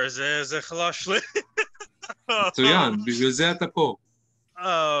בדיבור, זה חלש לי. מצוין, בגלל זה אתה פה.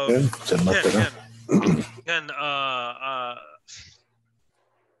 כן,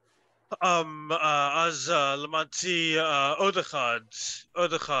 אז למדתי עוד אחד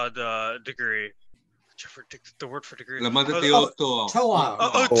degree. The word for degree. למדתי עוד תואר.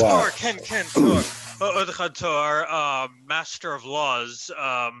 תואר, כן, תואר. עוד אחד תואר, Master of Laws.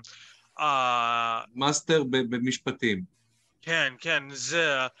 מאסטר במשפטים. כן,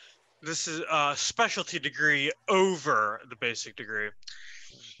 this is a specialty degree over the basic degree.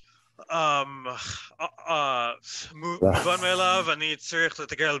 מובן מאליו, אני צריך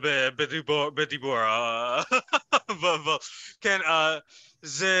לתגל בדיבור. כן,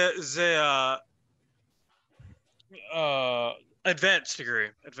 זה advanced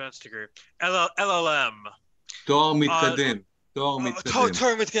degree, LLM. תואר מתקדם. תואר מתקדם.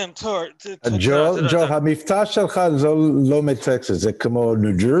 ג'ו, המבטא שלך לא מטקסס, זה כמו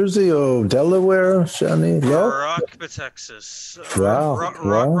ניו ג'רזי או דלוור שאני, לא? רק בטקסס. וואו.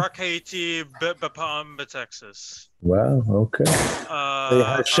 רק הייתי בפעם בטקסס. וואו, אוקיי.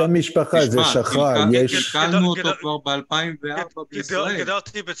 השם משפחה זה שחר. התקלנו אותו כבר ב-2004 בישראל.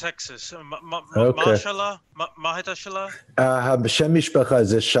 גדלתי בטקסס. מה השאלה? מה הייתה השאלה? השם משפחה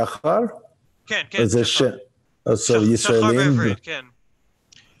זה שחר? כן, שחר. שחר בעברית, כן.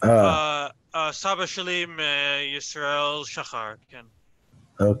 סבא שלי מישראל שחר, כן.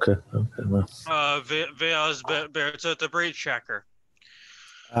 אוקיי. ואז בארצות הברית שקר.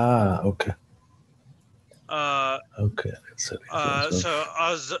 אוקיי.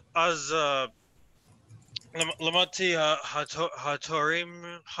 אז למדתי התוארים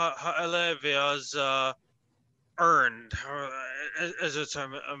האלה, ואז earned, איזה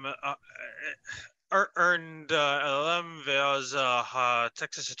term, earned LLM, ואז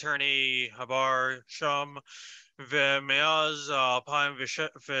הטקסס אטורני הבר שם, ומאז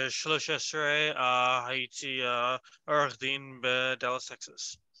 2013 הייתי עורך דין בדאלאס,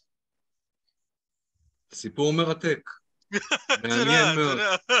 טקסס. סיפור מרתק. מעניין מאוד.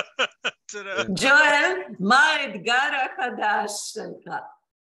 ג'ואל, מה האתגר החדש שלך?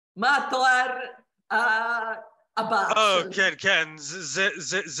 מה התואר הבא שלך? כן,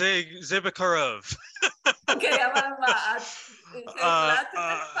 זה בקרוב. אוקיי, אבל מה? החלטת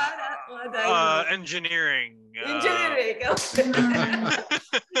כבר או עדיין? Engineering. Engineering,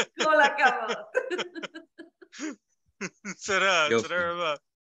 תודה רבה.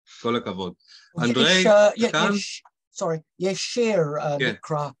 כל הכבוד. אנדרי, כאן? יש שיר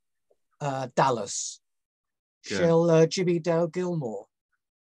נקרא דאלאס, של ג'ימי דל גילמור.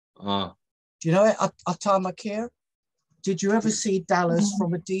 Do you know it? אתה מכיר? Did you ever see Dallas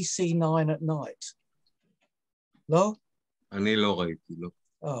from a DC-9 at night? No? אני לא ראיתי, לא.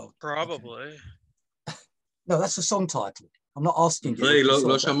 Oh. Probably. No, that's a song title. I'm not asking you. אנדרי,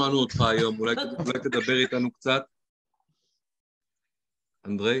 לא שמענו אותך היום, אולי תדבר איתנו קצת?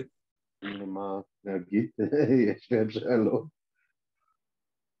 אנדרי? מה להגיד? יש לי שאלות.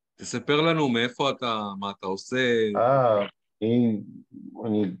 תספר לנו מאיפה אתה, מה אתה עושה.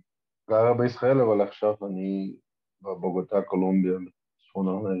 אני גר בישראל, אבל עכשיו אני בבוגוטה, קולומביה,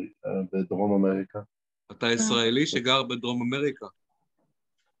 בדרום אמריקה. אתה ישראלי שגר בדרום אמריקה?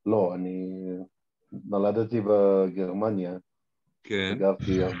 לא, אני נולדתי בגרמניה. כן.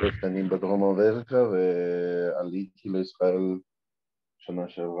 גרתי הרבה שנים בדרום אמריקה, ועליתי לישראל שנה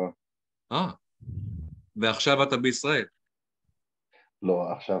שעברה. ועכשיו אתה בישראל?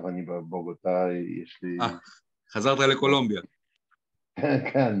 לא, עכשיו אני בבוגוטה, יש לי... חזרת לקולומביה?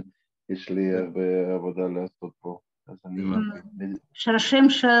 כן, יש לי הרבה עבודה לעשות פה. שהשם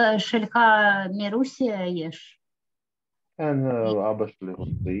שלך מרוסיה יש? כן, אבא שלי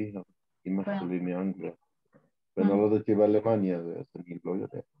רוסי, אמא שלי מאנגליה. ונולדתי באלמניה, אז אני לא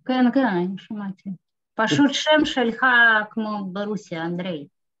יודע. כן, אני שמעתי. פשוט שם שלך כמו ברוסיה, אנדרי.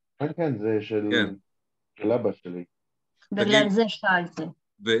 כן, זה של אבא שלי. בגלל זה שאלתי.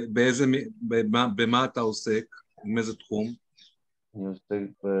 במה אתה עוסק? עם איזה תחום? אני עוסק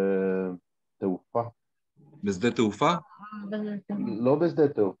בתעופה. בשדה תעופה? לא בשדה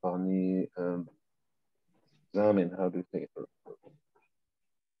תעופה, אני examine, how do you say it?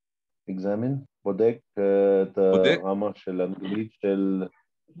 examine, בודק את הרמה של אנגלית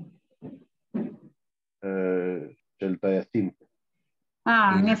של טייסים.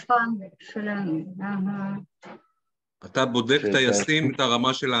 מבחן שלהם. אתה בודק טייסים את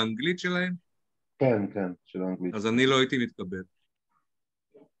הרמה של האנגלית שלהם? כן, של האנגלית. אז אני לא הייתי מתקבל.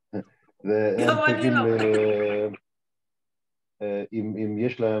 והם צריכים, אם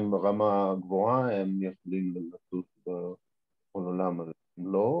יש להם רמה גבוהה, הם יכולים לטוס בכל עולם, הם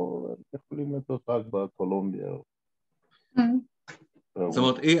לא יכולים לטוס רק בקולומביה. זאת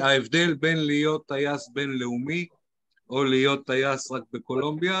אומרת, ההבדל בין להיות טייס בינלאומי, או להיות טייס רק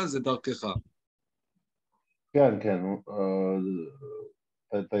בקולומביה, זה דרכך. כן,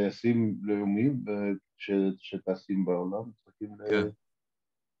 טייסים לאומיים שטסים בעולם, צריכים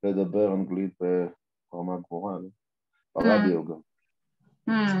לדבר אנגלית ברמה גבוהה, ברדיו גם.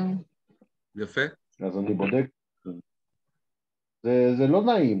 יפה. אז אני בודק. זה לא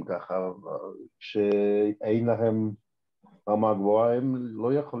נעים ככה, שאין להם רמה גבוהה, הם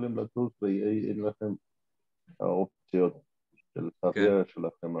לא יכולים לטוס ואין לכם האופציות של הקריירה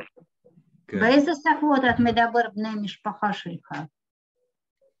שלכם. באיזה שפות את מדבר בני משפחה שלך?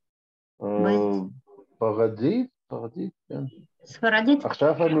 ספרדית, כן. ספרדית?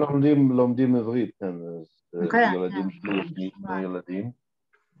 עכשיו הם לומדים עברית, כן. ילדים שלי, יש לי שני ילדים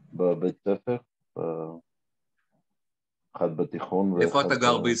בבית ספר, אחד בתיכון. איפה אתה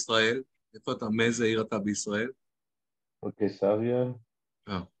גר בישראל? מאיזה עיר אתה בישראל? בקיסריה.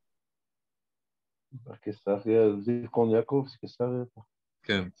 בקיסריה, זיכרון יעקב, קיסריה.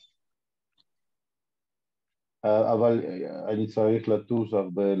 כן. אבל אני צריך לטוס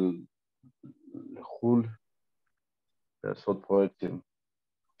הרבה לחו"ל, לעשות פרויקטים.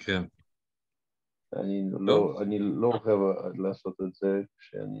 כן. אני לא אוהב לעשות את זה,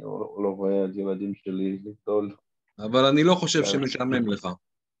 כשאני לא רואה את ילדים שלי לגדול. אבל אני לא חושב שמשעמם לך.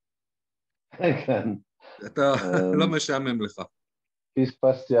 כן. אתה לא משעמם לך.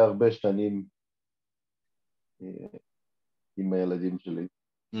 פספסתי הרבה שנים עם הילדים שלי.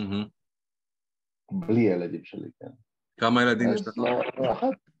 בלי הילדים שלי, כן. כמה ילדים יש לך?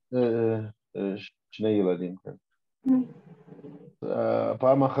 שני ילדים, כן.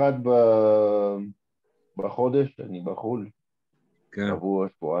 פעם אחת בחודש אני בחו"ל. שבוע,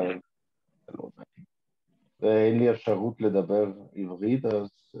 שבועיים. ואין לי אפשרות לדבר עברית, אז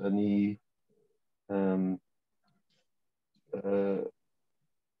אני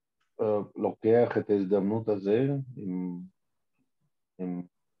לוקח את ההזדמנות הזה עם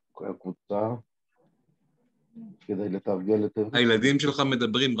הקבוצה כדי לתרגל את עברית. הילדים שלך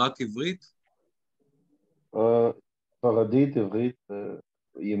מדברים רק עברית? ספרדית, עברית,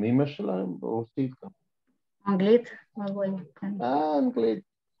 עם אמא שלהם, רוסית גם. אנגלית? אנגלית,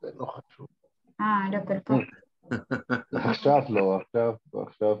 זה לא חשוב. לא כל כך. עכשיו לא,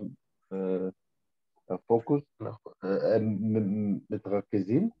 עכשיו הפוקוס, הם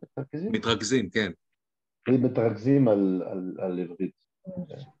מתרכזים, מתרכזים, כן. מתרכזים על עברית.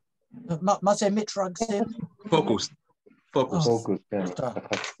 מה זה מתרכזים? פוקוס. פוקוס. פוקוס, כן.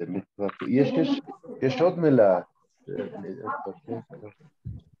 יש עוד מילה.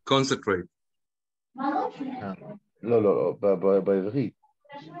 Concentrate. לא, בעברית.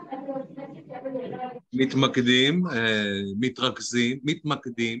 מתמקדים, מתרכזים,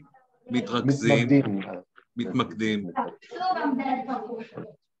 מתמקדים, מתרכזים, מתמקדים.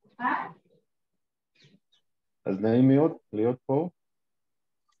 אז נעים מאוד להיות פה.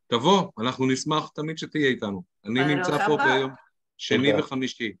 תבוא, אנחנו נשמח תמיד שתהיה איתנו. אני נמצא פה ביום שני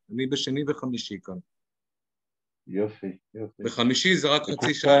וחמישי. אני בשני וחמישי כאן. יופי. בחמישי זה רק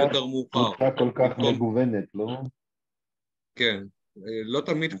חצי שעה יותר מאוחר. קבוצה כל כך מגוונת, לא? כן. לא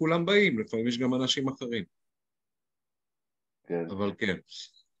תמיד כולם באים, לפעמים יש גם אנשים אחרים. כן. אבל כן.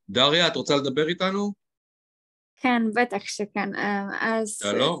 דריה, את רוצה לדבר איתנו? כן, בטח שכן. אז...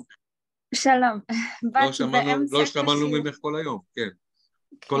 שלום. שלום. לא שמענו ממך כל היום, כן.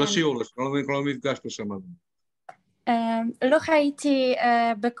 כל השיעור, כל המפגש לא שמענו. לא הייתי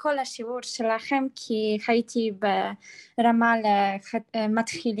בכל השיעור שלכם כי הייתי ברמה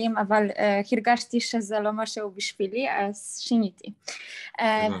למתחילים, אבל הרגשתי שזה לא משהו בשבילי, אז שיניתי.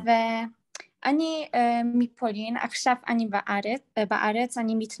 ואני מפולין, עכשיו אני בארץ,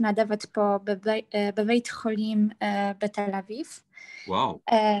 אני מתנדבת פה בבית חולים בתל אביב. וואו.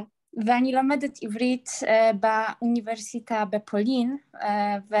 ואני לומדת עברית באוניברסיטה בפולין,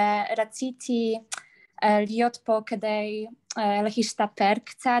 ורציתי להיות פה כדי להשתפר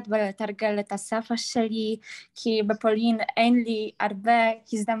קצת ולתרגל את השפה שלי, כי בפולין אין לי הרבה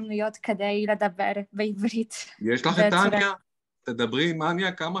הזדמנויות כדי לדבר בעברית. יש לך את אניה? תדברי עם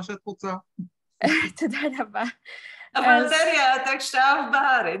אניה כמה שאת רוצה. תודה רבה. אבל דריה, את עכשיו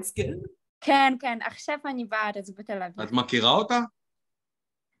בארץ, כן? כן, עכשיו אני בארץ בתל אביב. את מכירה אותה?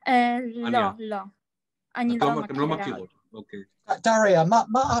 לא. אני לא מכירה. אתם לא מכירות, אוקיי. דריה,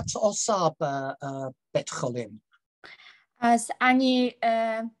 מה את עושה בבית חולים? אז אני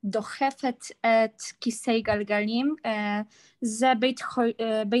דוחפת את כיסא גלגלים. זה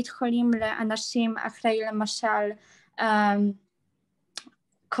בית חולים לאנשים אחרי, למשל,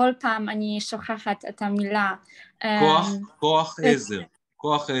 כל פעם אני שוכחת את המילה.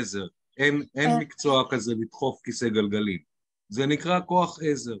 כוח עזר. אין מקצוע כזה לדחוף כיסא גלגלים. זה נקרא כוח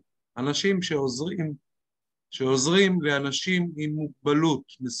עזר. אנשים שעוזרים לאנשים עם מוגבלות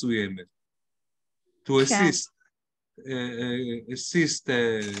מסוימת. To assist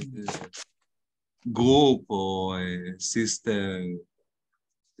group או assist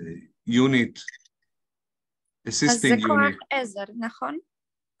unit. אז זה כוח עזר, נכון?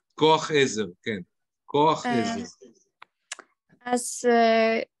 כוח עזר, כן. כוח עזר. אז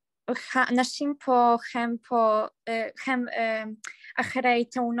האנשים פה הם אחרי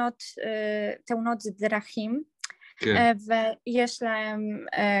תאונות דרכים, כן. ויש להם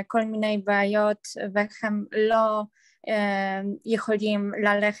כל מיני בעיות והם לא יכולים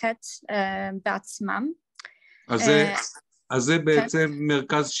ללכת בעצמם. אז זה בעצם כן.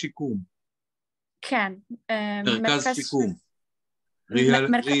 מרכז שיקום. כן. מרכז שיקום.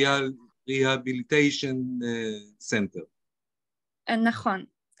 Rehabilitation Center. נכון.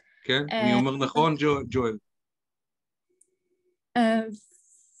 כן? אני אומר נכון, ג'ואל.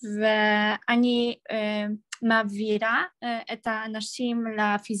 ואני מעבירה את האנשים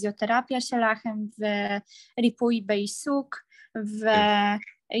לפיזיותרפיה שלכם וריפוי בעיסוק,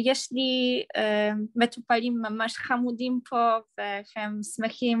 ויש לי מטופלים ממש חמודים פה והם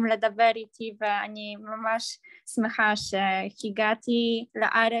שמחים לדבר איתי, ואני ממש שמחה שהגעתי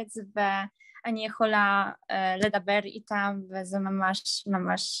לארץ ואני יכולה לדבר איתם, וזה ממש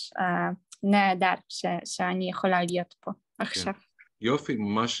ממש נהדר שאני יכולה להיות פה עכשיו. יופי,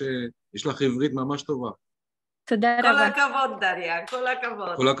 ממש, יש לך עברית ממש טובה. תודה רבה. כל הכבוד, דריה, כל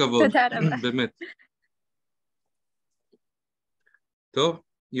הכבוד. כל הכבוד, תודה רבה. באמת. טוב,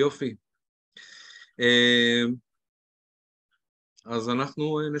 יופי. אז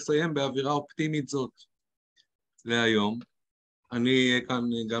אנחנו נסיים באווירה אופטימית זאת להיום. אני אהיה כאן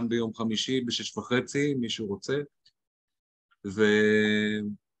גם ביום חמישי ב6:30, מישהו רוצה.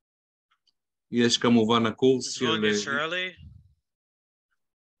 ויש כמובן הקורס של...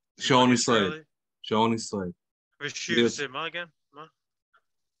 שעון ישראל. שעון ישראל. ושוב זה מה again? מה?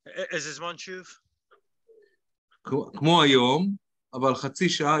 איזה זמן שוב? כמו היום, אבל חצי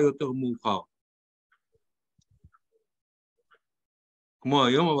שעה יותר מאוחר. כמו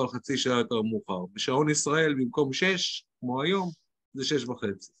היום, אבל חצי שעה יותר מאוחר. בשעון ישראל, במקום 6, כמו היום, זה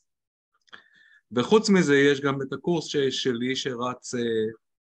 6:30. וחוץ מזה, יש גם את הקורס שלי שרץ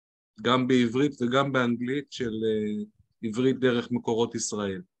גם בעברית וגם באנגלית של עברית דרך מקורות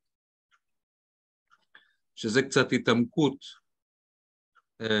ישראל. שזה קצת התעמקות,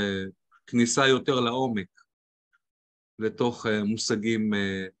 כניסה יותר לעומק, לתוך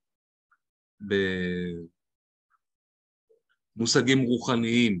מושגים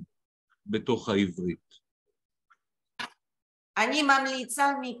רוחניים בתוך העברית. אני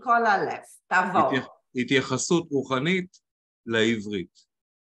ממליצה מכל הלב, תבוא. התייחסות רוחנית לעברית.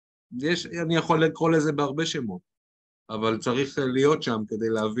 אני יכול לקרוא לזה בהרבה שמות, אבל צריך להיות שם כדי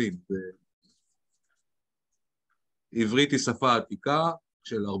להבין. עברית היא שפה עתיקה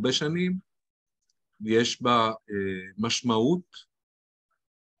של הרבה שנים, ויש בה משמעות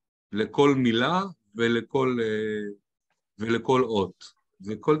לכל מילה ולכל אות.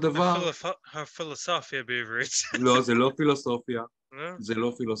 וכל דבר... הפילוסופיה בעברית. לא, זה לא פילוסופיה. זה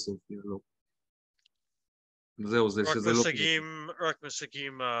לא פילוסופיה, לא. זהו, זה שזה לא פילוסופיה. רק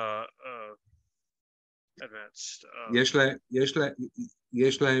מושגים advanced.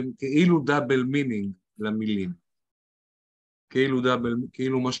 יש להם כאילו דאבל מינינג למילים.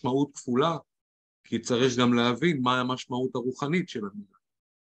 כאילו משמעות כפולה, כי צריך גם להבין מה המשמעות הרוחנית של המילה.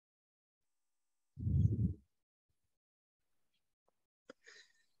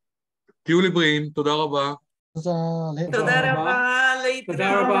 תהיו לי בריאים, תודה רבה. תודה רבה, להתראות.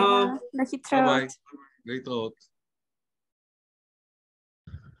 להתראות. ביי, להתראות.